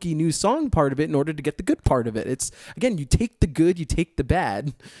 the hokey new song part of it in order to get the good part of it. It's, again, you take the good, you take the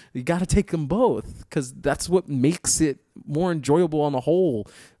bad. You got to take them both because that's what makes it more enjoyable on the whole.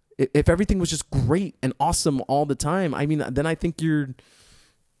 If everything was just great and awesome all the time, I mean, then I think you're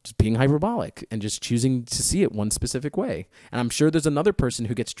just being hyperbolic and just choosing to see it one specific way. And I'm sure there's another person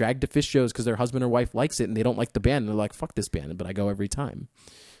who gets dragged to Fish shows because their husband or wife likes it and they don't like the band. And they're like, fuck this band, but I go every time.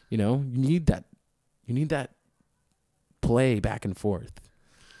 You need that. You need that play back and forth.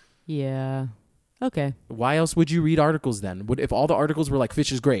 Yeah. Okay. Why else would you read articles then? If all the articles were like,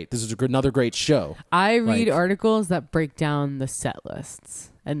 Fish is great, this is another great show. I read Like- articles that break down the set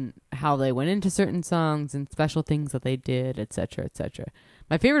lists and how they went into certain songs and special things that they did, etc., etc.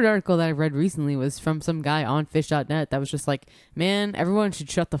 My favorite article that I read recently was from some guy on Fish.net that was just like, man, everyone should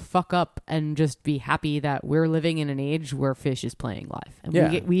shut the fuck up and just be happy that we're living in an age where Fish is playing live. And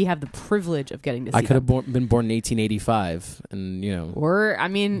Yeah. we have the privilege of getting to see I could them. have been born in 1885 and,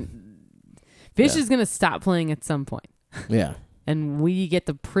 Fish Yeah. is going to stop playing at some point. yeah. And we get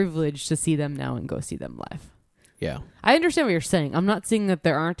the privilege to see them now and go see them live. Yeah. I understand what you're saying. I'm not saying that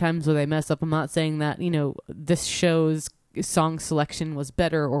there aren't times where they mess up. I'm not saying that, this show's song selection was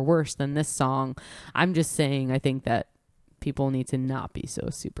better or worse than this song. I'm just saying I think that people need to not be so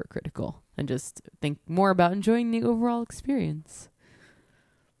super critical and just think more about enjoying the overall experience.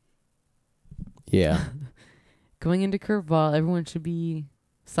 Yeah. Going into Curveball, everyone should be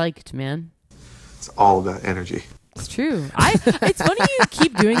psyched, man. It's all about energy. It's true. It's funny you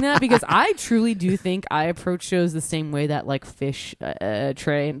keep doing that because I truly do think I approach shows the same way that like Fish,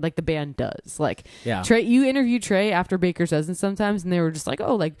 Trey, like the band does. Like Yeah. Trey, you interview Trey after Baker's Dozen sometimes, and they were just like,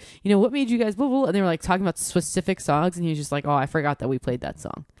 "Oh, like what made you guys blah blah?" And they were like talking about specific songs, and he was just like, "Oh, I forgot that we played that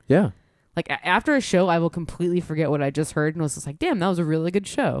song." Yeah. Like after a show, I will completely forget what I just heard, and was just like, "Damn, that was a really good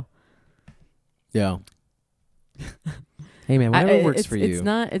show." Yeah. Hey man, whatever works for you. It's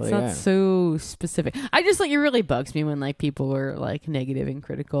not so specific. I just it really bugs me when like people are like negative and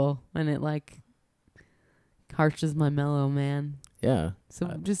critical, and it like harshes my mellow, man. Yeah. So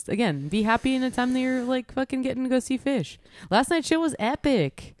just again, be happy in a time that you're like fucking getting to go see Fish. Last night's show was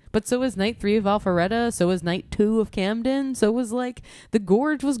epic, but so was night 3 of Alpharetta. So was night 2 of Camden. So was like the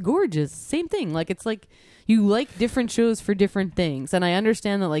Gorge was gorgeous. Same thing. Like it's like you like different shows for different things, and I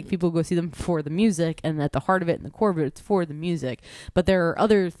understand that like people go see them for the music, and at the heart of it and the core of it, it's for the music. But there are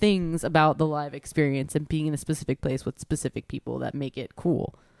other things about the live experience and being in a specific place with specific people that make it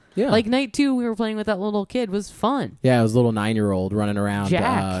cool. Yeah. Like night 2, we were playing with that little kid was fun. Yeah, it was a little 9-year-old running around.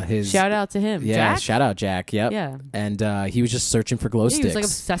 Jack. Shout out to him. Yeah, Jack? shout out Jack. Yep. Yeah. And he was just searching for glow Yeah, sticks. he was like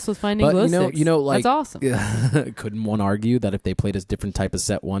obsessed with finding But glow sticks. like that's awesome. couldn't one argue that if they played a different type of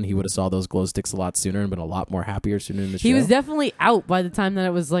set one, he would have saw those glow sticks a lot sooner and been a lot more happier sooner in the show. He was definitely out by the time that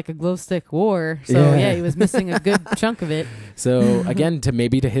it was like a glow stick war. So yeah, he was missing a good chunk of it. So again,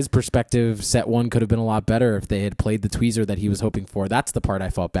 to his perspective, set one could have been a lot better if they had played the tweezer that he was hoping for. That's the part I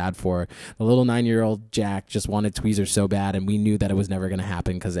felt bad for. The little 9-year-old Jack just wanted tweezer so bad, and we knew that it was never going to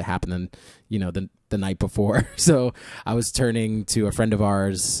happen because it happened the night before. So I was turning to a friend of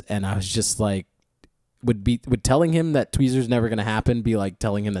ours, and I was just like, would telling him that Tweezer's never going to happen be like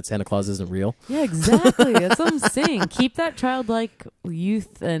telling him that Santa Claus isn't real? Yeah, exactly. That's what I'm saying. Keep that childlike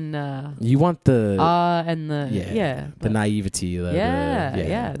youth and You want the and the naivety.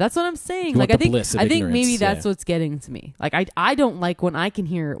 Yeah. That's what I'm saying. You like want I the think bliss of I think ignorance, maybe that's yeah. what's getting to me. Like I don't like when I can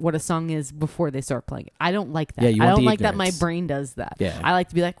hear what a song is before they start playing it. I don't like that. Yeah, you I want don't the like that my ignorance. brain does that. Yeah. I like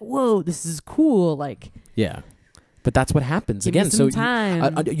to be like, whoa, this is cool. Like Yeah. But that's what happens Give me again. some So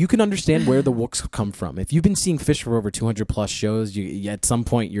time. you can understand where the Wooks come from. If you've been seeing Fish for over 200 plus shows, you at some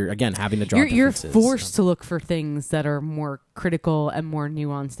point you're again having to draw you're differences. forced to look for things that are more critical and more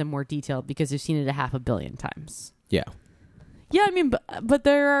nuanced and more detailed because you've seen it 500 million times. Yeah. Yeah, I mean, but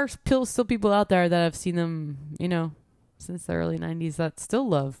there are still people out there that have seen them, since the early 90s that still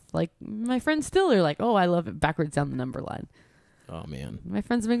love. Like, my friends still are like, oh, I love it backwards down the number line. Oh, man. My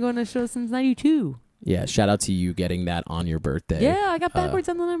friends have been going to shows since 92. Yeah, shout out to you getting that on your birthday. Yeah, I got backwards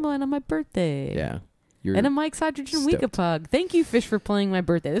down the number line on my birthday. Yeah. And a Mike's Hydrogen stoked. Weekapug. Thank you, Fish, for playing my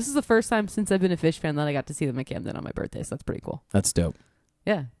birthday. This is the first time since I've been a Fish fan that I got to see them at Camden on my birthday, so that's pretty cool. That's dope.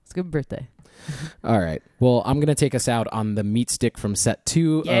 Yeah, it's a good birthday. All right. Well, I'm going to take us out on the meat stick from set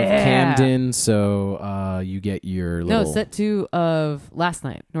 2 of Yeah. Camden. So you get your little... No, set 2 of last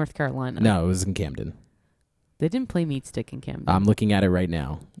night, North Carolina. No, it was in Camden. They didn't play Meat Stick in Camden. I'm looking at it right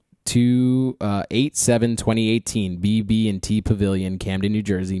now. 8/7/2018, BB&T Pavilion, Camden, New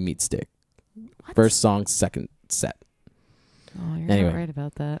Jersey, meat stick. What? First song, second set. Oh, you're Anyway. not right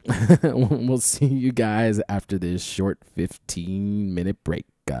about that. We'll see you guys after this short 15-minute break.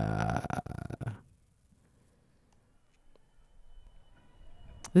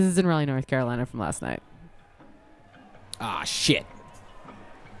 This is in Raleigh, North Carolina from last night. Ah, shit.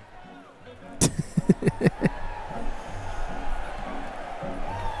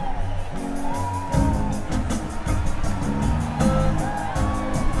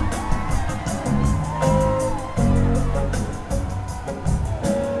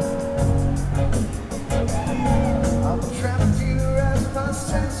 I'm trapped here as my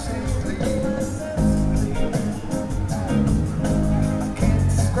senses leave. I can't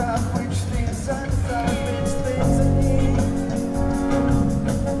describe which things I desire, which things I need.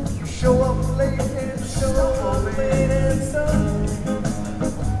 You show up late and show up late and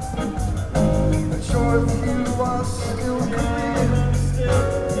but sure of you are still convinced.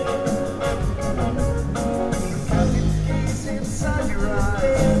 I can gaze inside your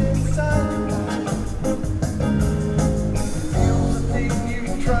eyes. Feel the thing you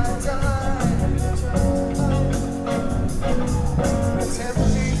tried to hide.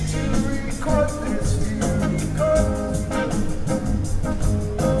 Tempting to record this view.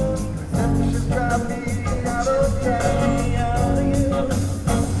 That should drive me out of you.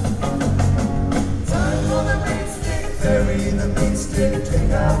 Time for the meat stick, bury the meat stick,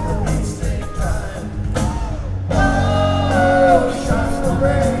 take out the meat stick time. Oh, shots for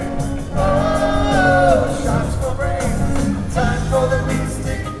rain. Oh, shots for rain. Time for the meat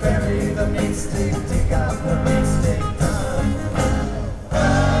stick, bury the meat stick, take out the meat stick time.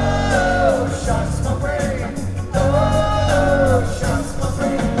 Oh, shots for rain. Oh, shots for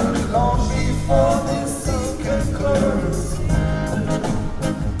rain. Long before this scene concludes,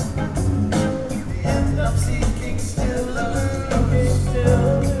 the end of seeking still eludes.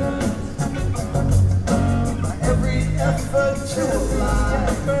 My every effort to fly,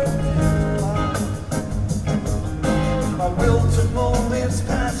 my will to moments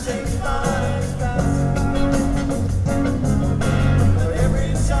passing by.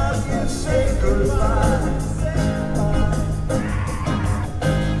 Every time you say goodbye,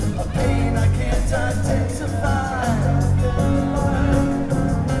 a pain I can't identify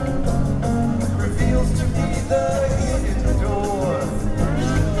reveals to me the hidden door.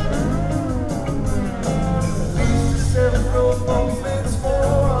 Leads to several moments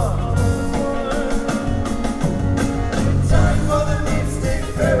more. Time for the meat stick,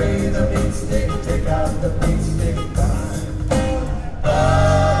 bury the meat stick, take out the meat stick time.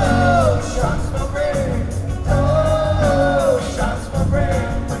 Oh, shots for rain. Oh, shots for rain.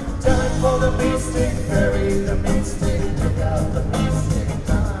 Time for the meat stick, bury the meat stick, take out the meat stick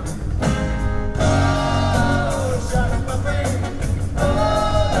time. Oh, shots for rain.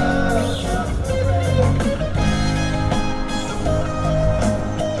 Oh, shots for rain.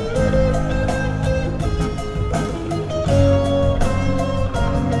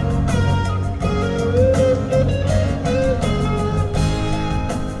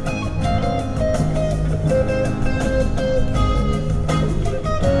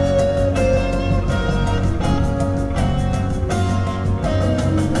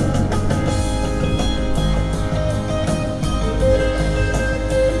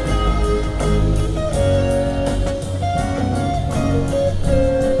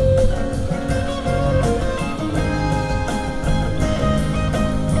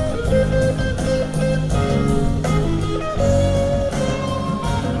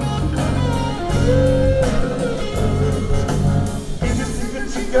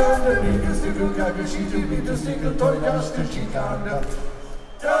 chicana, nigga stickle gaga, she do me to stickle toy duster chicana.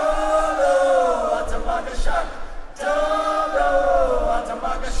 Dolo, atamaga shak, Dolo,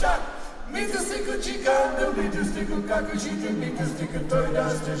 atamaga shak. Me to stickle chicana, me to stickle gaga, she do me to stickle toy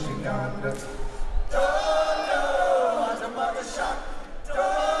duster chicana. Dolo, atamaga shak,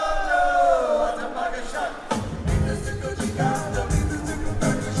 Dolo, atamaga shak. Me to stickle chicana, me to stickle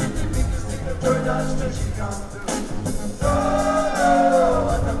gaga, she do me to stickle toy duster chicana.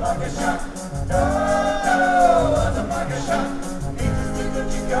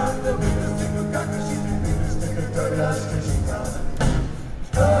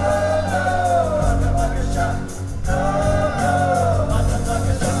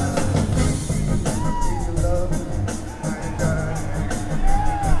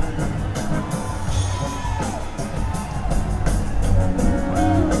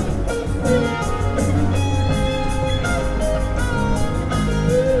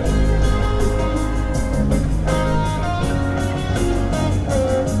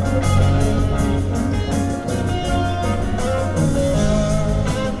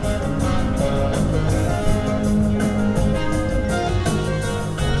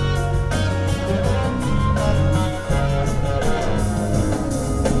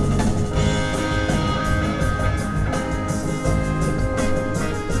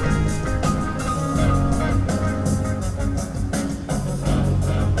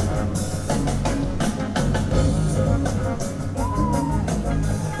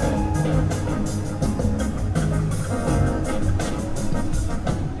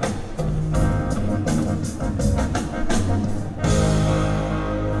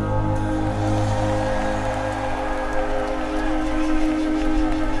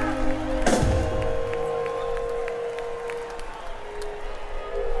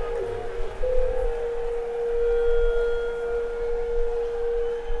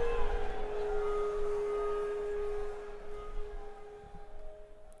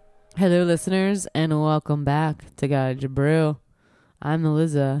 Hello, listeners, and welcome back to Gotta Brew. I'm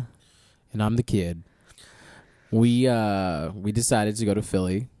Eliza. And I'm the kid. We decided to go to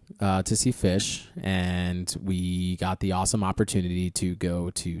Philly to see Fish, and we got the awesome opportunity to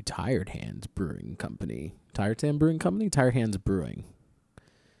go to Tired Hands Brewing Company. Tired Hands Brewing.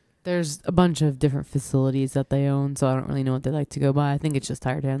 There's a bunch of different facilities that they own, so I don't really know what they like to go by. I think it's just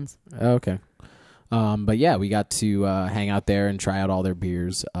Tired Hands. Okay. But yeah, we got to hang out there and try out all their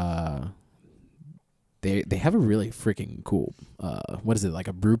beers. They have a really freaking cool what is it, like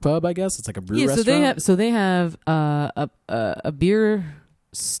a brew pub? I guess it's like a brew restaurant. So they have a beer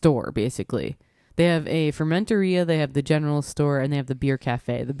store basically. They have a fermenteria, they have the general store, and they have the beer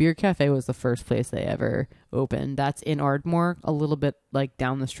cafe. The beer cafe was the first place they ever opened. That's in Ardmore, a little bit like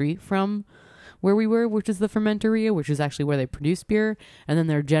down the street from where we were, which is the fermenteria, which is actually where they produce beer. And then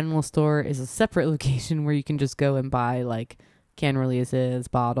their general store is a separate location where you can just go and buy like can releases,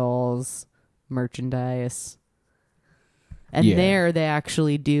 bottles, merchandise. And there they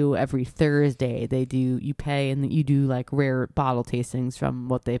actually do every Thursday. You pay and you do like rare bottle tastings from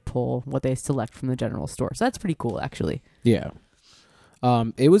what they select from the general store. So that's pretty cool actually. Yeah.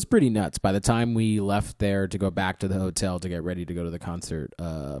 It was pretty nuts. By the time we left there to go back to the hotel to get ready to go to the concert,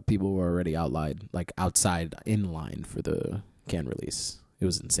 people were already outside in line for the can release. It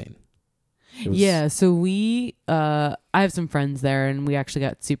was insane. Yeah, so I have some friends there, and we actually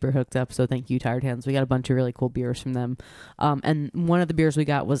got super hooked up, so thank you, Tired Hands. We got a bunch of really cool beers from them. And one of the beers we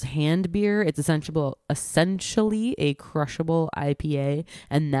got was Hand Beer. It's essentially a crushable IPA,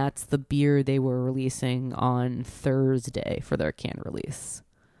 and that's the beer they were releasing on Thursday for their can release.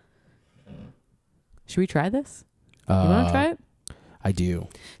 Should we try this? You want to try it? I do.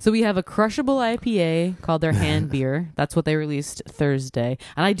 So we have a crushable IPA called their Hand Beer. That's what they released Thursday.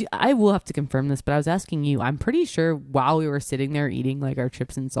 And I will have to confirm this, but I was asking you, I'm pretty sure while we were sitting there eating like our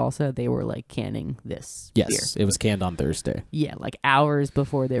chips and salsa, they were like canning this beer. Yes, it was canned on Thursday. Yeah, like hours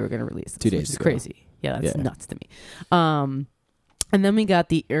before they were going to release it. 2 days which is ago. crazy. Yeah, that's nuts to me. And then we got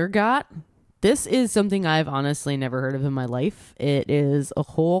the Ergot. This is something I've honestly never heard of in my life. It is a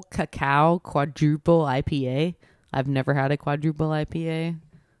whole cacao quadruple IPA. I've never had a quadruple IPA,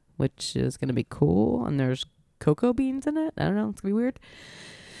 which is going to be cool. And there's cocoa beans in it. I don't know. It's going to be weird.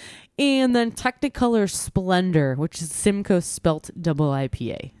 And then Technicolor Splendor, which is Simcoe Spelt Double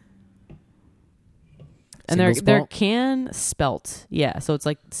IPA. And their can spelt. Yeah, so it's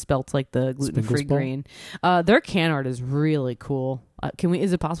like spelt like the gluten-free grain. Their can art is really cool.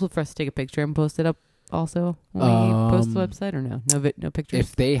 Is it possible for us to take a picture and post it up also when we post the website, or no? No pictures?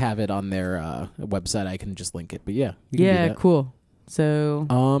 If they have it on their website, I can just link it. But yeah. Yeah, cool. So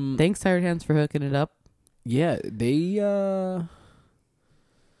thanks, Tired Hands, for hooking it up. Yeah, they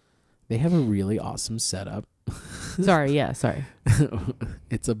They have a really awesome setup. Sorry.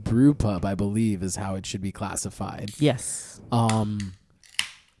 It's a brew pub, I believe, is how it should be classified. Yes.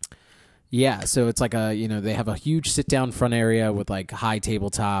 Yeah, so it's like they have a huge sit-down front area with like high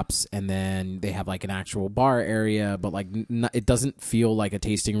tabletops, and then they have like an actual bar area, but like it doesn't feel like a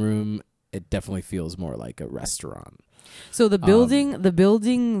tasting room. It definitely feels more like a restaurant. So the building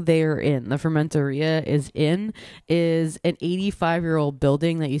they're in, the Fermenteria is an 85-year-old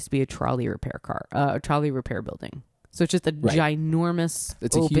building that used to be a trolley repair building. So it's just a ginormous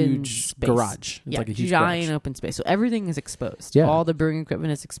It's a open huge space. garage. It's like a huge giant garage. open space. So everything is exposed. Yeah. All the brewing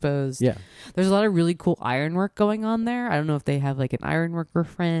equipment is exposed. Yeah. There's a lot of really cool ironwork going on there. I don't know if they have like an ironworker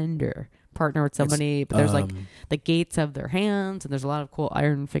friend or partner with somebody, but there's like the gates have their hands, and there's a lot of cool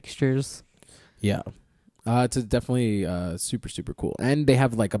iron fixtures. Yeah. It's definitely super, super cool. And they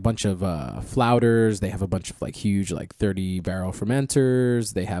have like a bunch of flouters. They have a bunch of like huge like 30-barrel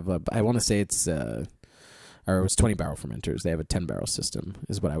fermenters. They have I want to say it's or it was 20-barrel fermenters. They have a 10-barrel system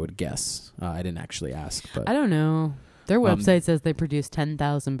is what I would guess. I didn't actually ask, but I don't know. Their website says they produce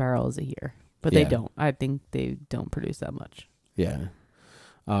 10,000 barrels a year, but they Yeah. don't. I think they don't produce that much. yeah.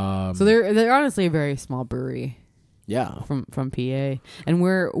 So they're honestly a very small brewery. Yeah. From PA, and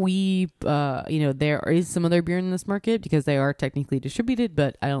where we there is some other beer in this market because they are technically distributed,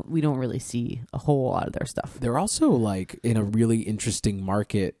 but we don't really see a whole lot of their stuff. They're also like in a really interesting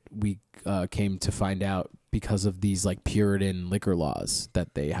market. We came to find out because of these like Puritan liquor laws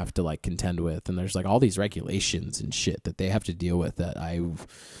that they have to like contend with, and there's like all these regulations and shit that they have to deal with.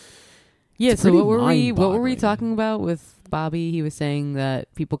 So what were we mind-boggling. talking about with Bobby? He was saying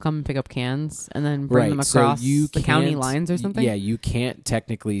that people come and pick up cans and then bring them so across you the county can't- lines or something. Yeah, you can't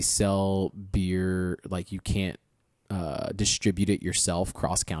technically sell beer, like you can't distribute it yourself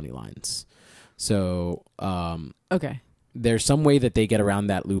cross county lines. So Okay. there's some way that they get around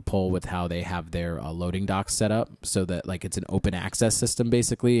that loophole with how they have their loading docks set up, so that like it's an open access system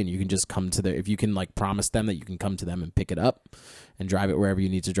basically, and you can just come to if you can like promise them that you can come to them and pick it up and drive it wherever you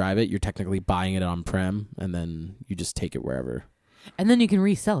need to drive it, you're technically buying it on prem, and then you just take it wherever. And then you can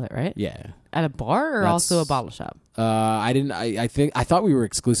resell it, right? Yeah. At a bar or That's- also a bottle shop? I thought we were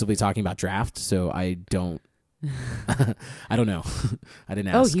exclusively talking about draft, so I don't I don't know. I didn't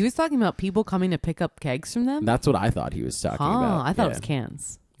ask. Oh, he was talking about people coming to pick up kegs from them? That's what I thought he was talking about. I thought Yeah. it was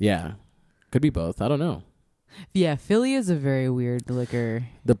cans. Yeah. Could be both. I don't know. Yeah, Philly is a very weird liquor.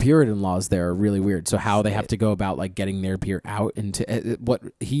 The Puritan laws there are really weird. So how they have to go about like getting their beer out into what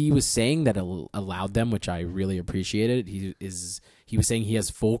he was saying that allowed them, which I really appreciated. He was saying he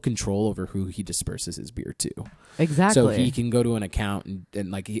has full control over who he disperses his beer to. Exactly. So he can go to an account and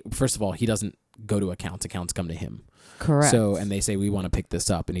like first of all, he doesn't go to accounts. Accounts come to him. Correct. So, and they say, we want to pick this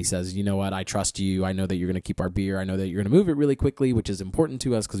up. And he says, you know what? I trust you. I know that you're going to keep our beer. I know that you're going to move it really quickly, which is important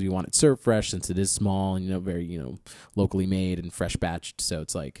to us because we want it served fresh since it is small and, very, locally made and fresh batched. So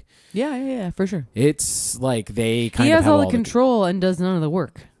it's like, Yeah, for sure. it's like they kind He of has have all the control and does none of the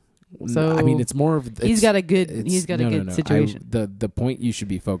work. So I mean, it's more of he's got a good no. situation. The point you should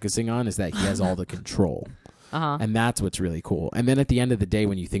be focusing on is that he has all the control. Uh-huh. And that's what's really cool. And then at the end of the day,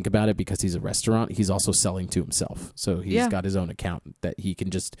 when you think about it, because he's a restaurant, he's also selling to himself. So he's got his own account that he can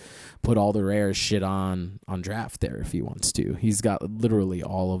just put all the rare shit on draft there if he wants to. He's got literally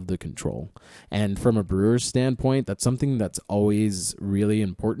all of the control. And from a brewer's standpoint, that's something that's always really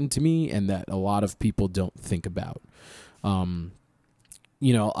important to me and that a lot of people don't think about.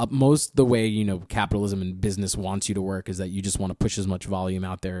 Most the way, capitalism and business wants you to work is that you just want to push as much volume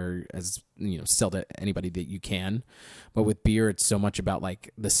out there as, sell to anybody that you can. But with beer, it's so much about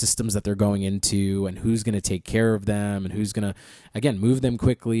like the systems that they're going into and who's going to take care of them and who's going to, again, move them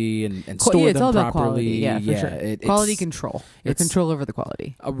quickly and store it's them all properly. about quality. Yeah, for sure. Quality control. Your it's control over the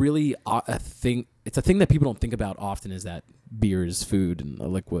quality. A really a thing. It's a thing that people don't think about often is that beer is food and a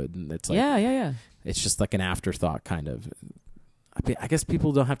liquid. And it's like, Yeah. it's just like an afterthought kind of. I guess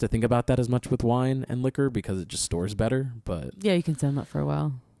people don't have to think about that as much with wine and liquor because it just stores better. But Yeah, you can send them up for a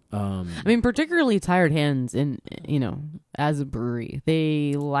while. I mean, particularly Tired Hands as a brewery,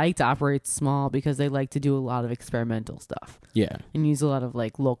 they like to operate small because they like to do a lot of experimental stuff yeah, and use a lot of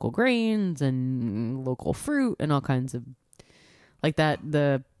like local grains and local fruit and all kinds of like that.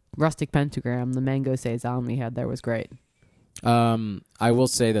 The Rustic Pentagram, the mango saison we had there was great. I will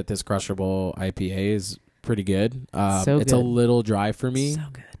say that this Crushable IPA is pretty good. So it's a good. little dry for me. So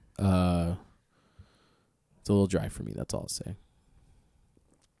good. It's a little dry for me. That's all I'll say.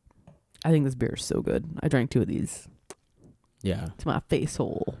 I think this beer is so good. I drank 2 of these Yeah. to my face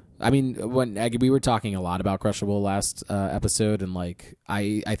hole. I mean, when we were talking a lot about Crushable last episode, and like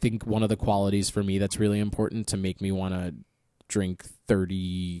I think one of the qualities for me that's really important to make me want to drink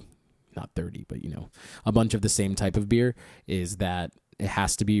 30 not 30, but a bunch of the same type of beer, is that it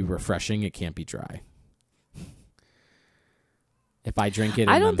has to be refreshing. It can't be dry. If I drink it,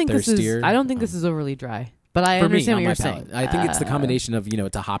 and I don't I'm think thirstier, this is overly dry. But I for me, understand on what my you're palate. saying. I think it's the combination of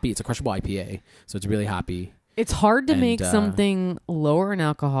it's a hoppy, it's a crushable IPA, so it's really hoppy. It's hard to And, make something lower in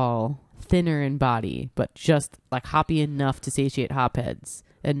alcohol, thinner in body, but just like hoppy enough to satiate hopheads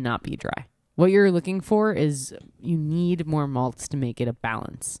and not be dry. What you're looking for is you need more malts to make it a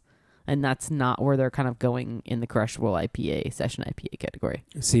balance. And that's not where they're kind of going in the crushable IPA, session IPA category.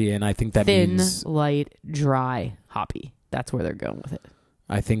 See, and I think that Thin, means light, dry, hoppy. That's where they're going with it.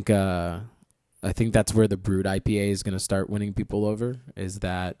 I think that's where the brewed IPA is going to start winning people over, is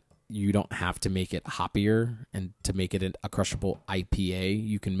that you don't have to make it hoppier and to make it a crushable IPA.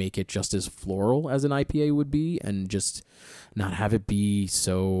 You can make it just as floral as an IPA would be and just not have it be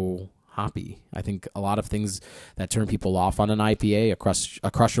so hoppy. I think a lot of things that turn people off on an IPA,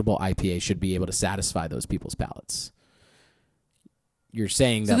 a crushable IPA should be able to satisfy those people's palates. You're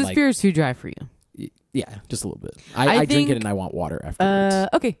saying So that this beer is too dry for you. Yeah, just a little bit. I drink it and I want water afterwards.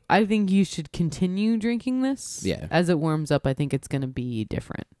 Okay. I think you should continue drinking this. Yeah. As it warms up, I think it's going to be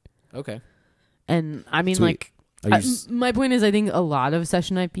different. Okay. And I mean, Sweet. my point is, I think a lot of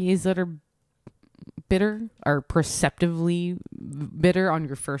session IPAs that are bitter are perceptively bitter on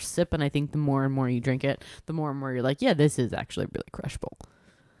your first sip. And I think the more and more you drink it, the more and more you're like, yeah, this is actually really crushable.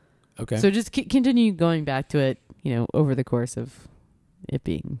 Okay. So just continue going back to it, over the course of it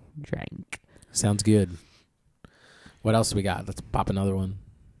being drank. Sounds good. What else we got? Let's pop another one.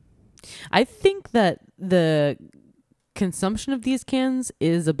 I think that the consumption of these cans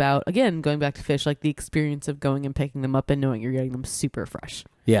is about, again, going back to fish, like the experience of going and picking them up and knowing you're getting them super fresh.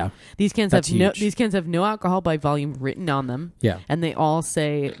 Yeah. These cans That's have huge. no alcohol by volume written on them. Yeah. And they all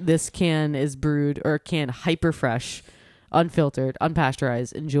say this can is brewed or can hyper fresh, unfiltered,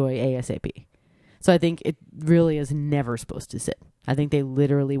 unpasteurized, enjoy ASAP. So I think it really is never supposed to sit. I think they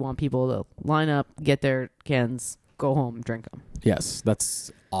literally want people to line up, get their cans, go home, drink them. Yes,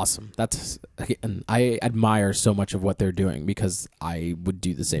 that's awesome. And I admire so much of what they're doing because I would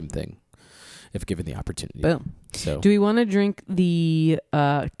do the same thing if given the opportunity. Boom. So Do we want to drink the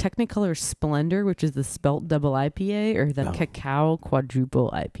Technicolor Splendor, which is the Spelt Double IPA, or the Cacao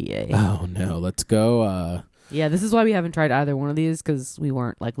Quadruple IPA? Oh no, let's go. Yeah, this is why we haven't tried either one of these, because we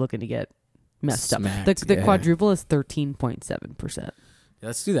weren't looking to get messed up. Smacked, The yeah. quadruple is 13.7%.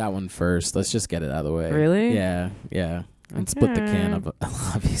 Let's do that one first. Let's just get it out of the way. Really? Yeah. And split the can of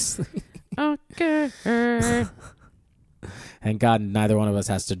obviously. Okay. Thank God neither one of us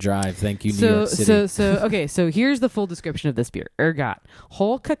has to drive. Thank you, New York City. So here's the full description of this beer. Ergot,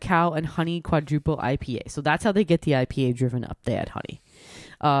 whole cacao and honey quadruple IPA. So that's how they get the IPA driven up. They add honey.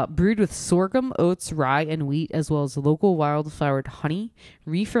 Brewed with sorghum, oats, rye, and wheat, as well as local wildflowered honey,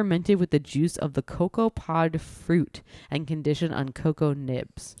 re-fermented with the juice of the cocoa pod fruit, and conditioned on cocoa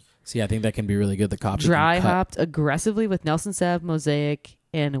nibs. See, I think that can be really good. The coffee Dry can cut. hopped aggressively with Nelson Sav, Mosaic,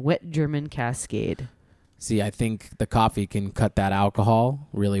 and wet German Cascade. See, I think the coffee can cut that alcohol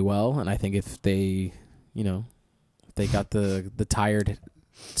really well, and I think if they, if they got the tired,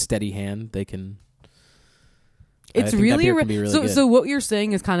 steady hand, they can. It's I think that really, beer can be really good. so what you're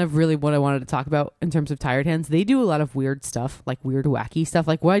saying is kind of really what I wanted to talk about in terms of tired hands. They do a lot of weird stuff, like weird, wacky stuff,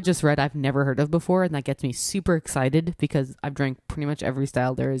 like what I just read I've never heard of before, and that gets me super excited because I've drank pretty much every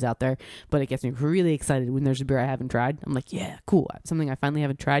style there is out there, but it gets me really excited when there's a beer I haven't tried. I'm like, yeah, cool, something I finally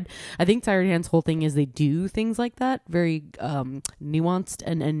haven't tried. I think Tired Hands' whole thing is they do things like that, very nuanced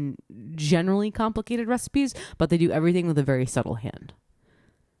and generally complicated recipes, but they do everything with a very subtle hand.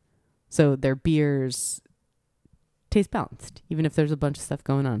 So their beers taste balanced, even if there's a bunch of stuff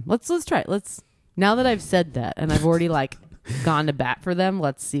going on. Let's try it. Now that I've said that and I've already gone to bat for them,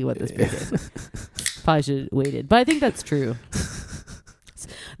 let's see what this beer is. Probably should have waited, but I think that's true.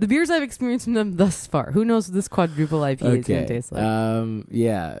 The beers I've experienced from them thus far, who knows what this quadruple IPA is going to taste like.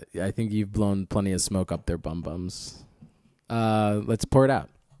 Yeah, I think you've blown plenty of smoke up their bum bums. Let's pour it out.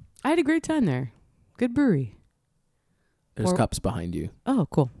 I had a great time there. Good brewery. There's cups behind you. Oh,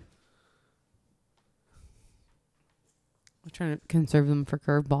 cool. I'm trying to conserve them for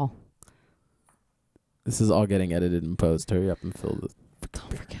curveball. This is all getting edited and post. Hurry up and fill the.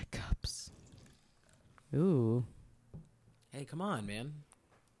 Don't forget cups. Ooh. Hey, come on, man.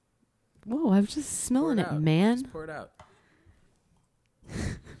 Whoa, I was just smelling it, man. Just pour it out.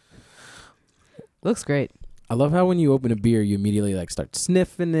 Looks great. I love how when you open a beer, you immediately start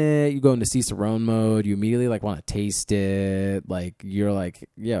sniffing it. You go into Cicerone mode. You immediately want to taste it. You're like,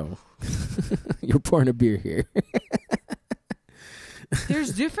 yo, you're pouring a beer here.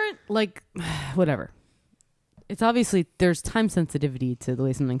 There's different, whatever. It's obviously there's time sensitivity to the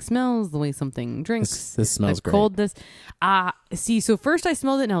way something smells, the way something drinks. This smells the great. coldness. See, so first I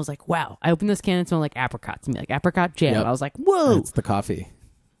smelled it and I was like, wow. I opened this can and it smelled like apricots. To me, like apricot jam. Yep. I was like, whoa. It's the coffee.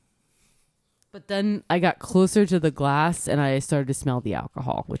 But then I got closer to the glass and I started to smell the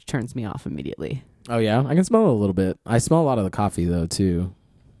alcohol, which turns me off immediately. Oh yeah, I can smell it a little bit. I smell a lot of the coffee though too.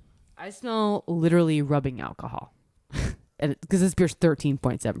 I smell literally rubbing alcohol. And because this beer's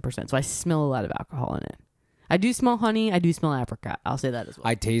 13.7%, so I smell a lot of alcohol in it. I do smell honey. I do smell apricot. I'll say that as well.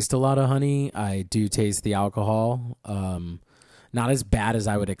 I taste a lot of honey. I do taste the alcohol. Not as bad as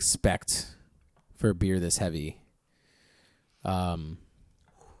I would expect for a beer this heavy. But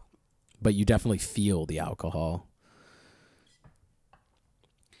you definitely feel the alcohol.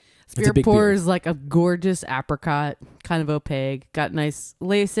 It's a Beer big pour beer. is like a gorgeous apricot, kind of opaque. Got nice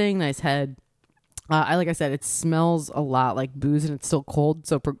lacing, nice head. Like I said, it smells a lot like booze, and it's still cold.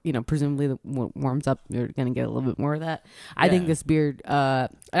 So, presumably, when it warms up, you're gonna get a little bit more of that. I think Yeah. this beer, it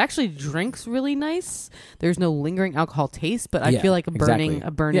actually drinks really nice. There's no lingering alcohol taste, but I Yeah, feel like a burning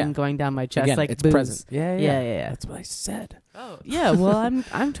exactly. Yeah. going down my chest, Again, like it's booze. present. Yeah. Yeah. That's what I said. Oh, yeah. Well,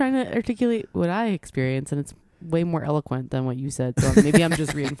 I'm trying to articulate what I experience, and it's way more eloquent than what you said. So maybe I'm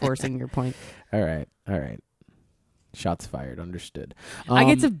just reinforcing your point. All right. Shots fired. Understood. I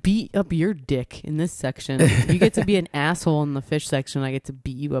get to beat up your dick in this section. You get to be an asshole in the fish section. I get to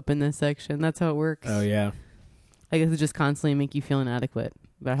beat you up in this section. That's how it works. Oh yeah. I get to just constantly make you feel inadequate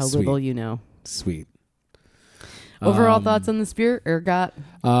about how Sweet. little you know. Sweet. Overall thoughts on this beer, Ergot?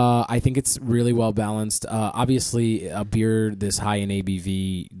 I think it's really well balanced. Obviously, a beer this high in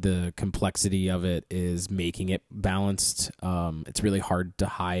ABV, the complexity of it is making it balanced. It's really hard to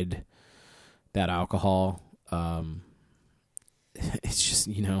hide that alcohol. It's just,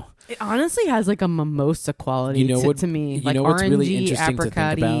 It honestly has like a mimosa quality to me. Like what's really orangey, interesting to think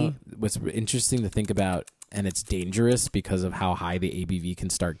apricot-y. about? What's interesting to think about, and it's dangerous because of how high the ABV can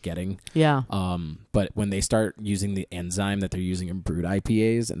start getting. Yeah. But when they start using the enzyme that they're using in brewed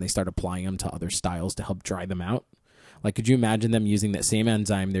IPAs and they start applying them to other styles to help dry them out, like, could you imagine them using that same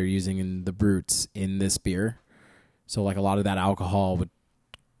enzyme they're using in the brutes in this beer? So, like, a lot of that alcohol would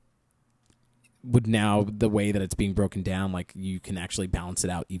now, the way that it's being broken down, like, you can actually balance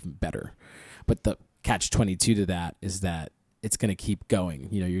it out even better. But the catch-22 to that is that it's going to keep going.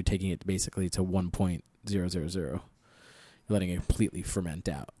 You're taking it basically to 1.000. You're letting it completely ferment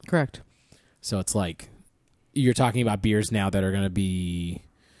out. Correct. So it's like you're talking about beers now that are going to be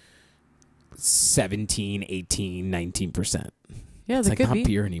 17, 18, 19%. Yeah, It's they like could not be.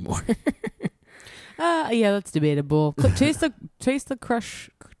 beer anymore. Yeah, that's debatable. Taste the crush.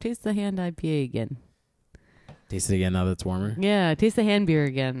 Taste the hand IPA again. Taste it again now that it's warmer. Yeah, taste the hand beer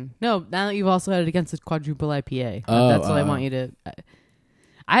again. No, now that you've also had it against the quadruple IPA. Oh, That's what I want you to...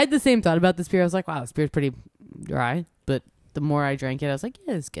 I had the same thought about this beer. I was like, wow, this beer's pretty dry. But the more I drank it, I was like,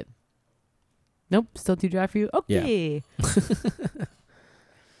 yeah, it's good. Nope, still too dry for you? Okay.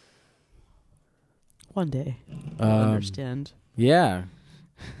 One day, I'll understand. Yeah.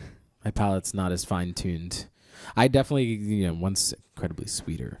 My palate's not as fine-tuned. I definitely, one's incredibly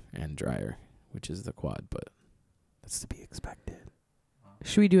sweeter and drier, which is the quad, but that's to be expected.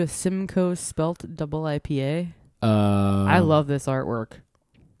 Should we do a Simcoe spelt double IPA? I love this artwork.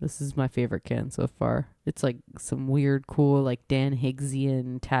 This is my favorite can so far. It's like some weird, cool, like Dan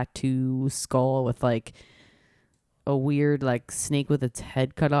Higgsian tattoo skull with like a weird, like snake with its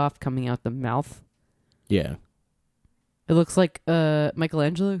head cut off coming out the mouth. Yeah. It looks like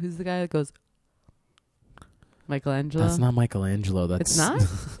Michelangelo. Who's the guy that goes? Michelangelo. That's not Michelangelo. That's It's not?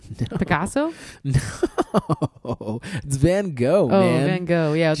 No. Picasso? No. It's Van Gogh, Oh, man. Van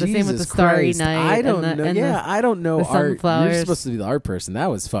Gogh. Yeah, the same with the Jesus Starry Christ. Night. I don't and the, know. and Yeah, I don't know the art. You're sunflowers. supposed to be the art person. That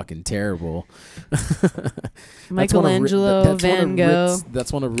was fucking terrible. Michelangelo, Van Gogh.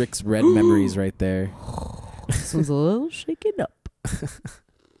 That's one of Rick's red memories right there. This one's a little shaken up.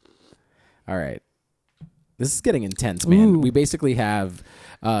 All right. This is getting intense, man. Ooh. We basically have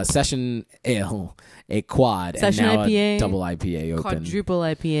Session Ale, a quad, Session and now IPA, a double IPA open. Quadruple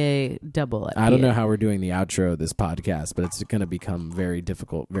IPA, double IPA. I don't know how we're doing the outro of this podcast, but it's going to become very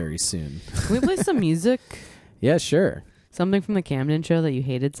difficult very soon. Can we play some music? Yeah, sure. Something from the Camden show that you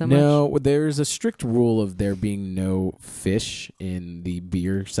hated so much? No, there's a strict rule of there being no fish in the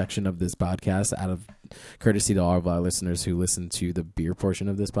beer section of this podcast, out of courtesy to all of our listeners who listen to the beer portion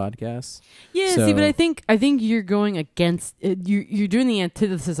of this podcast. Yeah, So- see, but I think you're going against you're doing the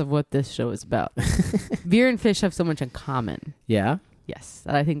antithesis of what this show is about. Beer and fish have so much in common. Yeah? Yes,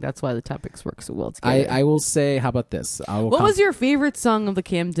 I think that's why the topics work so well together. I will say, how about this? What was your favorite song of the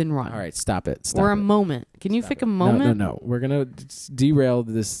Camden Run? All right, stop it. Or a moment. Can you pick a moment? No. We're going to derail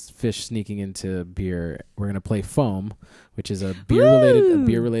this fish sneaking into beer. We're going to play Foam, which is a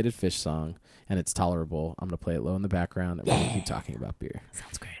beer-related fish song, and it's tolerable. I'm going to play it low in the background, and we're going to keep talking about beer.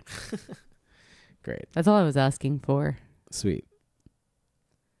 Sounds great. Great. That's all I was asking for. Sweet.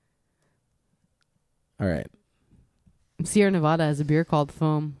 All right. Sierra Nevada has a beer called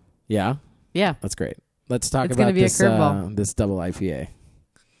Foam. Yeah? Yeah. That's great. Let's talk It's gonna about be a this curveball. this double IPA.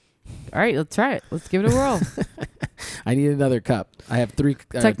 All right, let's try it. Let's give it a whirl. I need another cup. I have 2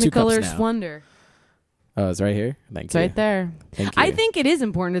 cups Technicolor now. Splendor. Oh, it's right here? Thank It's you. right there. Thank you. I think it is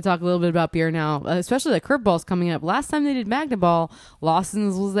important to talk a little bit about beer now, especially the curveballs coming up. Last time they did Magna Ball,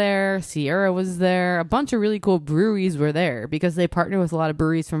 Lawson's was there, Sierra was there, a bunch of really cool breweries were there because they partner with a lot of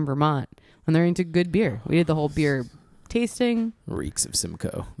breweries from Vermont and they're into good beer. We did the whole beer tasting. Reeks of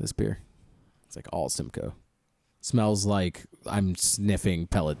Simcoe, this beer. It's like all Simcoe. Smells like I'm sniffing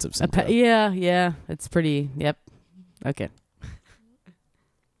pellets of Simcoe. Yeah, it's pretty. Yep. Okay.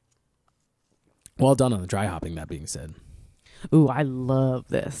 Well done on the dry hopping, that being said. Ooh, I love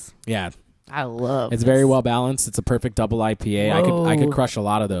this. Yeah, I love it's this. very well balanced. It's a perfect double IPA. I could Whoa. crush a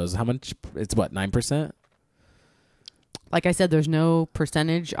lot of those. How much? It's what, 9%? Like I said, there's no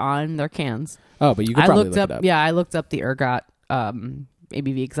percentage on their cans. Oh, but you could probably looked look up, it up. Yeah, I looked up the Ergot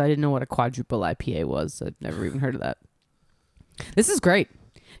ABV because I didn't know what a quadruple IPA was. I'd never even heard of that. This is great.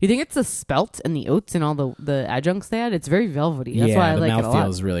 You think it's the spelt and the oats and all the adjuncts they had? It's very velvety. That's why I like it a the lot. mouthfeel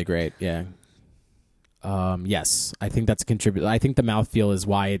is really great. Yeah. Yes, I think that's a contributor. I think the mouthfeel is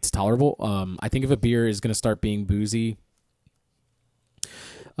why it's tolerable. I think if a beer is going to start being boozy,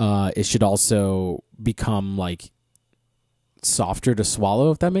 it should also become like softer to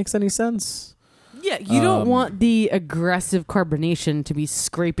swallow, if that makes any sense. Yeah, you don't want the aggressive carbonation to be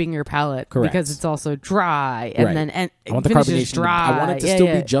scraping your palate. Correct. Because it's also dry and Right. then and I want the finishes carbonation. dry. I want it to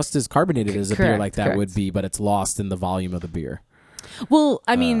still be just as carbonated as a beer Correct, like that correct. would be, but it's lost in the volume of the beer. Well,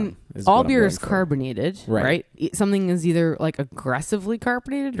 I mean, is all what I'm beer going is for. carbonated, Right. right? Something is either like aggressively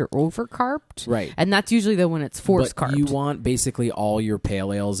carbonated or over-carped. Right. And that's usually when it's forced But carb. you want basically all your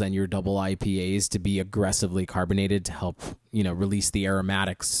pale ales and your double IPAs to be aggressively carbonated to help, release the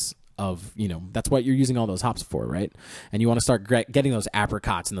aromatics of, that's what you're using all those hops for, right? And you want to start getting those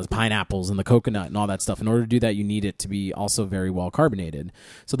apricots and those pineapples and the coconut and all that stuff. In order to do that, you need it to be also very well carbonated.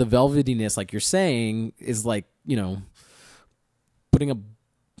 So the velvetyness, like you're saying, is like, putting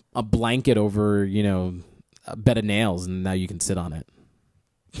a blanket over, a bed of nails, and now you can sit on it.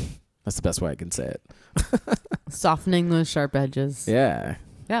 That's the best way I can say it. Softening those sharp edges. Yeah.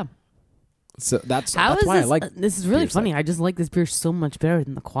 Yeah. So that's How is why this? I like. This is really beers funny. like- I just like this beer so much better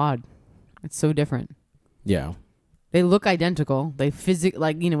than the quad. It's so different. Yeah. They look identical. They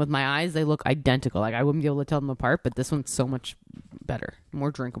with my eyes, they look identical. Like I wouldn't be able to tell them apart, but this one's so much better,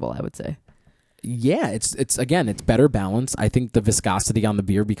 more drinkable, I would say. Yeah, it's again, it's better balanced. I think the viscosity on the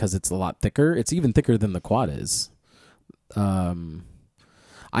beer, because it's a lot thicker, it's even thicker than the quad is. I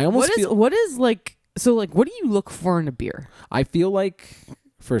almost feel What do you look for in a beer? I feel like,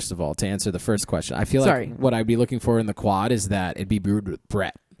 first of all, to answer the first question, I feel Sorry. like what I'd be looking for in the quad is that it'd be brewed with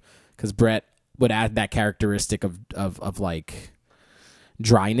Brett, because Brett would add that characteristic of like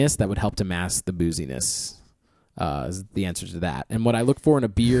dryness that would help to mask the booziness. Is the answer to that. And what I look for in a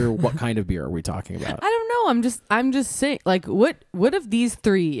beer, what kind of beer are we talking about? I don't know. I'm just saying, like, what of these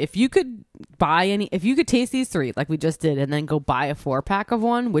three, if you could taste these three like we just did and then go buy a 4-pack of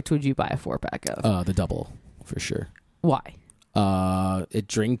one, which would you buy a 4-pack of? The double, for sure. Why? It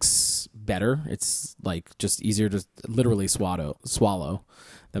drinks better. It's like just easier to literally swallow.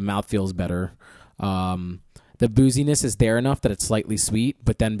 The mouth feels better. The booziness is there enough that it's slightly sweet,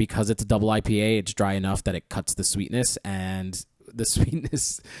 but then because it's a double IPA, it's dry enough that it cuts the sweetness, and the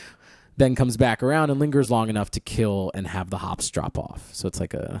sweetness then comes back around and lingers long enough to kill and have the hops drop off. So it's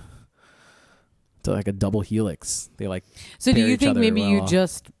like a double helix. They like. So do pair you each think other maybe you well.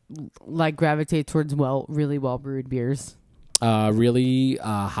 just like gravitate towards really well brewed beers? Really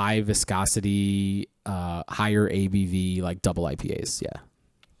high viscosity, higher ABV, like double IPAs.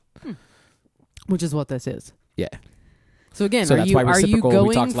 Yeah. Which is what this is. Yeah. So again, So are that's you why reciprocal, we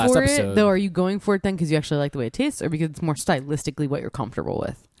going talked last for episode. it though? Are you going for it then because you actually like the way it tastes, or because it's more stylistically what you're comfortable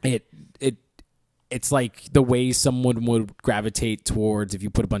with? It's like the way someone would gravitate towards if you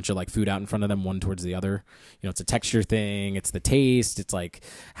put a bunch of like food out in front of them, one towards the other. It's a texture thing. It's the taste. It's like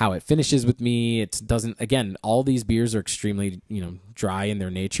how it finishes with me. It doesn't. Again, all these beers are extremely dry in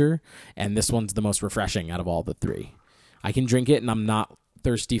their nature, and this one's the most refreshing out of all the three. I can drink it, and I'm not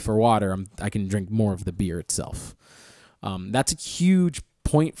thirsty for water. I can drink more of the beer itself. That's a huge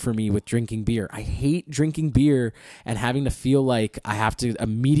point for me with drinking beer. I hate drinking beer and having to feel like I have to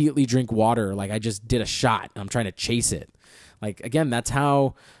immediately drink water, like I just did a shot and I'm trying to chase it. Like, again, that's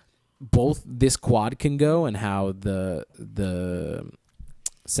how both this quad can go and how the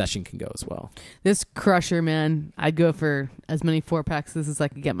session can go as well. This Crusher, man, I'd go for as many 4-packs as I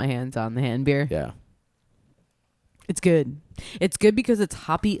could get my hands on. The hand beer. Yeah. It's good. It's good because it's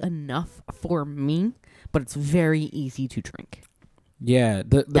hoppy enough for me, but it's very easy to drink. Yeah,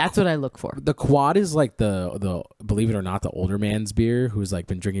 that's what I look for. The quad is like the believe it or not, the older man's beer who's like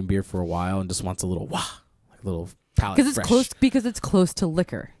been drinking beer for a while and just wants a little like a little palate because it's close to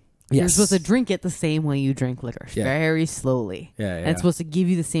liquor. Yes. You're supposed to drink it the same way you drink liquor, very slowly. Yeah, and it's supposed to give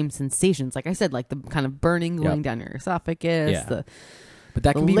you the same sensations. Like I said, like the kind of burning going down your esophagus. Yeah. But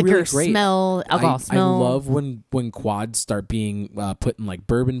that can be liquor really great. Smell, alcohol smell. I love when quads start being put in like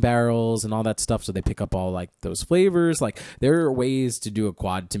bourbon barrels and all that stuff, so they pick up all like those flavors. Like there are ways to do a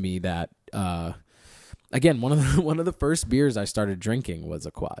quad to me that, again, one of the first beers I started drinking was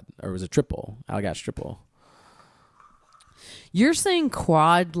a quad, or was a triple, Allagash triple. You're saying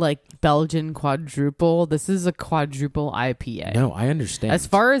quad like Belgian quadruple. This is a quadruple IPA. No, I understand. As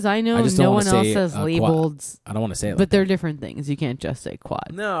far as I know, no one else has labeled. I don't want to say it, but they're different things. You can't just say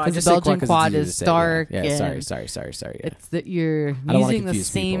quad. No, I just Belgian say quad is is dark. Yeah, sorry. Yeah. It's that you're I don't using the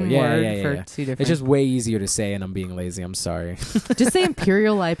same people. word for two different. It's just way easier to say, and I'm being lazy. I'm sorry. Just say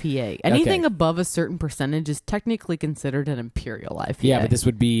Imperial IPA. Anything above a certain percentage is technically considered an Imperial IPA. Yeah, but this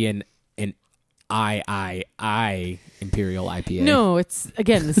would be an I Imperial IPA. No, it's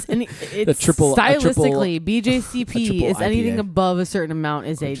it's triple stylistically BJCP is anything IPA. Above a certain amount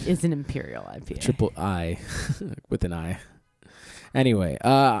is an Imperial IPA. Triple I with an I. Anyway,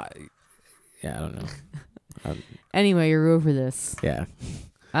 yeah, I don't know. Anyway, you're over this. Yeah.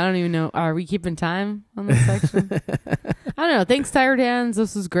 I don't even know. Are we keeping time on this section? I don't know. Thanks, Tired Hands.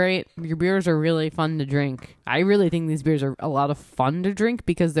 This was great. Your beers are really fun to drink. I really think these beers are a lot of fun to drink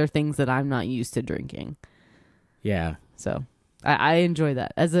because they're things that I'm not used to drinking. Yeah. So I enjoy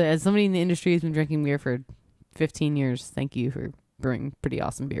that. As somebody in the industry who's been drinking beer for 15 years, thank you for brewing pretty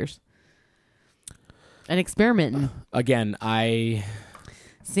awesome beers. And experimenting. Again,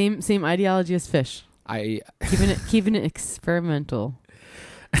 Same ideology as Fish. Keeping it experimental.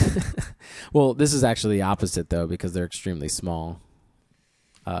 Well, this is actually the opposite though, because they're extremely small.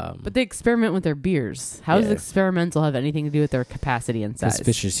 But they experiment with their beers. How does experimental have anything to do with their capacity and size? This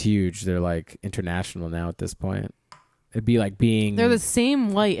Fish is huge. They're like international now at this point. It'd be like being. They're the same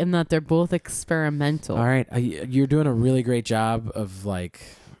light in that they're both experimental. All right, you're doing a really great job of like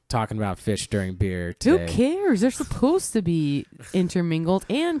talking about Fish during beer today. Who cares? They're supposed to be intermingled,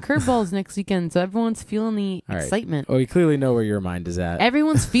 and Curveballs next weekend, so everyone's feeling the excitement. Oh, you clearly know where your mind is at.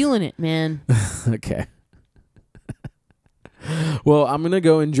 Everyone's feeling it, man. Okay. Well, I'm going to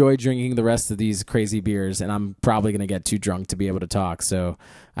go enjoy drinking the rest of these crazy beers, and I'm probably going to get too drunk to be able to talk. So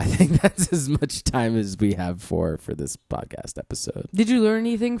I think that's as much time as we have for this podcast episode. Did you learn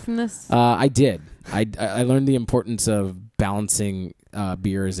anything from this? I did. I learned the importance of balancing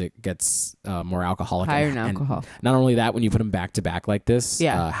beer as it gets more alcoholic. Higher in alcohol. And not only that, when you put them back to back like this,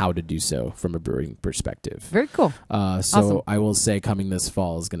 Yeah. How to do so from a brewing perspective. Very cool. So Awesome. I will say coming this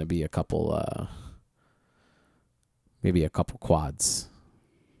fall is going to be a couple... maybe a couple quads,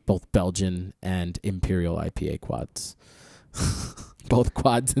 both Belgian and Imperial IPA quads. Both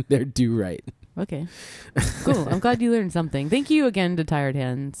quads in there do right. Okay. Cool. I'm glad you learned something. Thank you again to Tired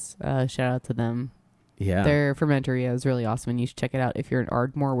Hands. Shout out to them. Yeah. Their fermenteria is really awesome, and you should check it out if you're in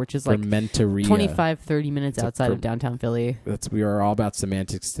Ardmore, which is like Fermenteria. 25-30 minutes outside of downtown Philly. We are all about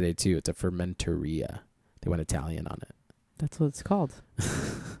semantics today, too. It's a fermenteria. They went Italian on it. That's what it's called.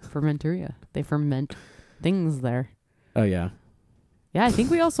 Fermenteria. They ferment things there. Oh, yeah. Yeah, I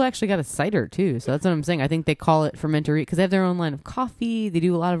think we also actually got a cider, too. So that's what I'm saying. I think they call it fermenteria because they have their own line of coffee. They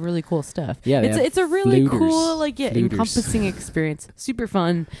do a lot of really cool stuff. Yeah, it's a really fluters. cool, Fluters. encompassing experience. Super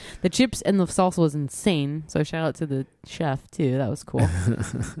fun. The chips and the salsa was insane. So shout out to the chef, too. That was cool.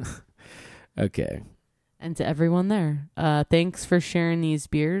 Okay. And to everyone there. Thanks for sharing these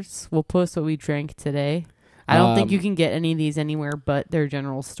beers. We'll post what we drank today. I don't think you can get any of these anywhere but their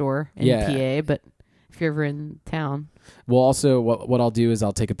general store in PA, but if you're ever in town. Well, also, what I'll do is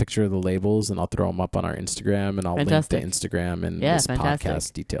I'll take a picture of the labels and I'll throw them up on our Instagram, and I'll Fantastic. link the Instagram and Yeah, this fantastic.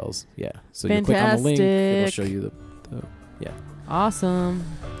 podcast details. Yeah. So you click on the link, it'll show you the yeah. Awesome.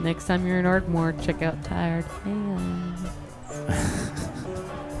 Next time you're in Ardmore, check out Tired Hands.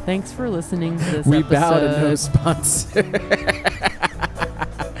 Thanks for listening to this We episode. bow to no sponsor.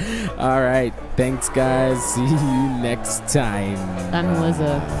 All right. Thanks, guys. See you next time. I'm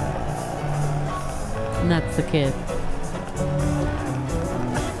Liza. And that's the kid.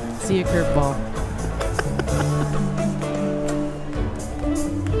 See you, curveball.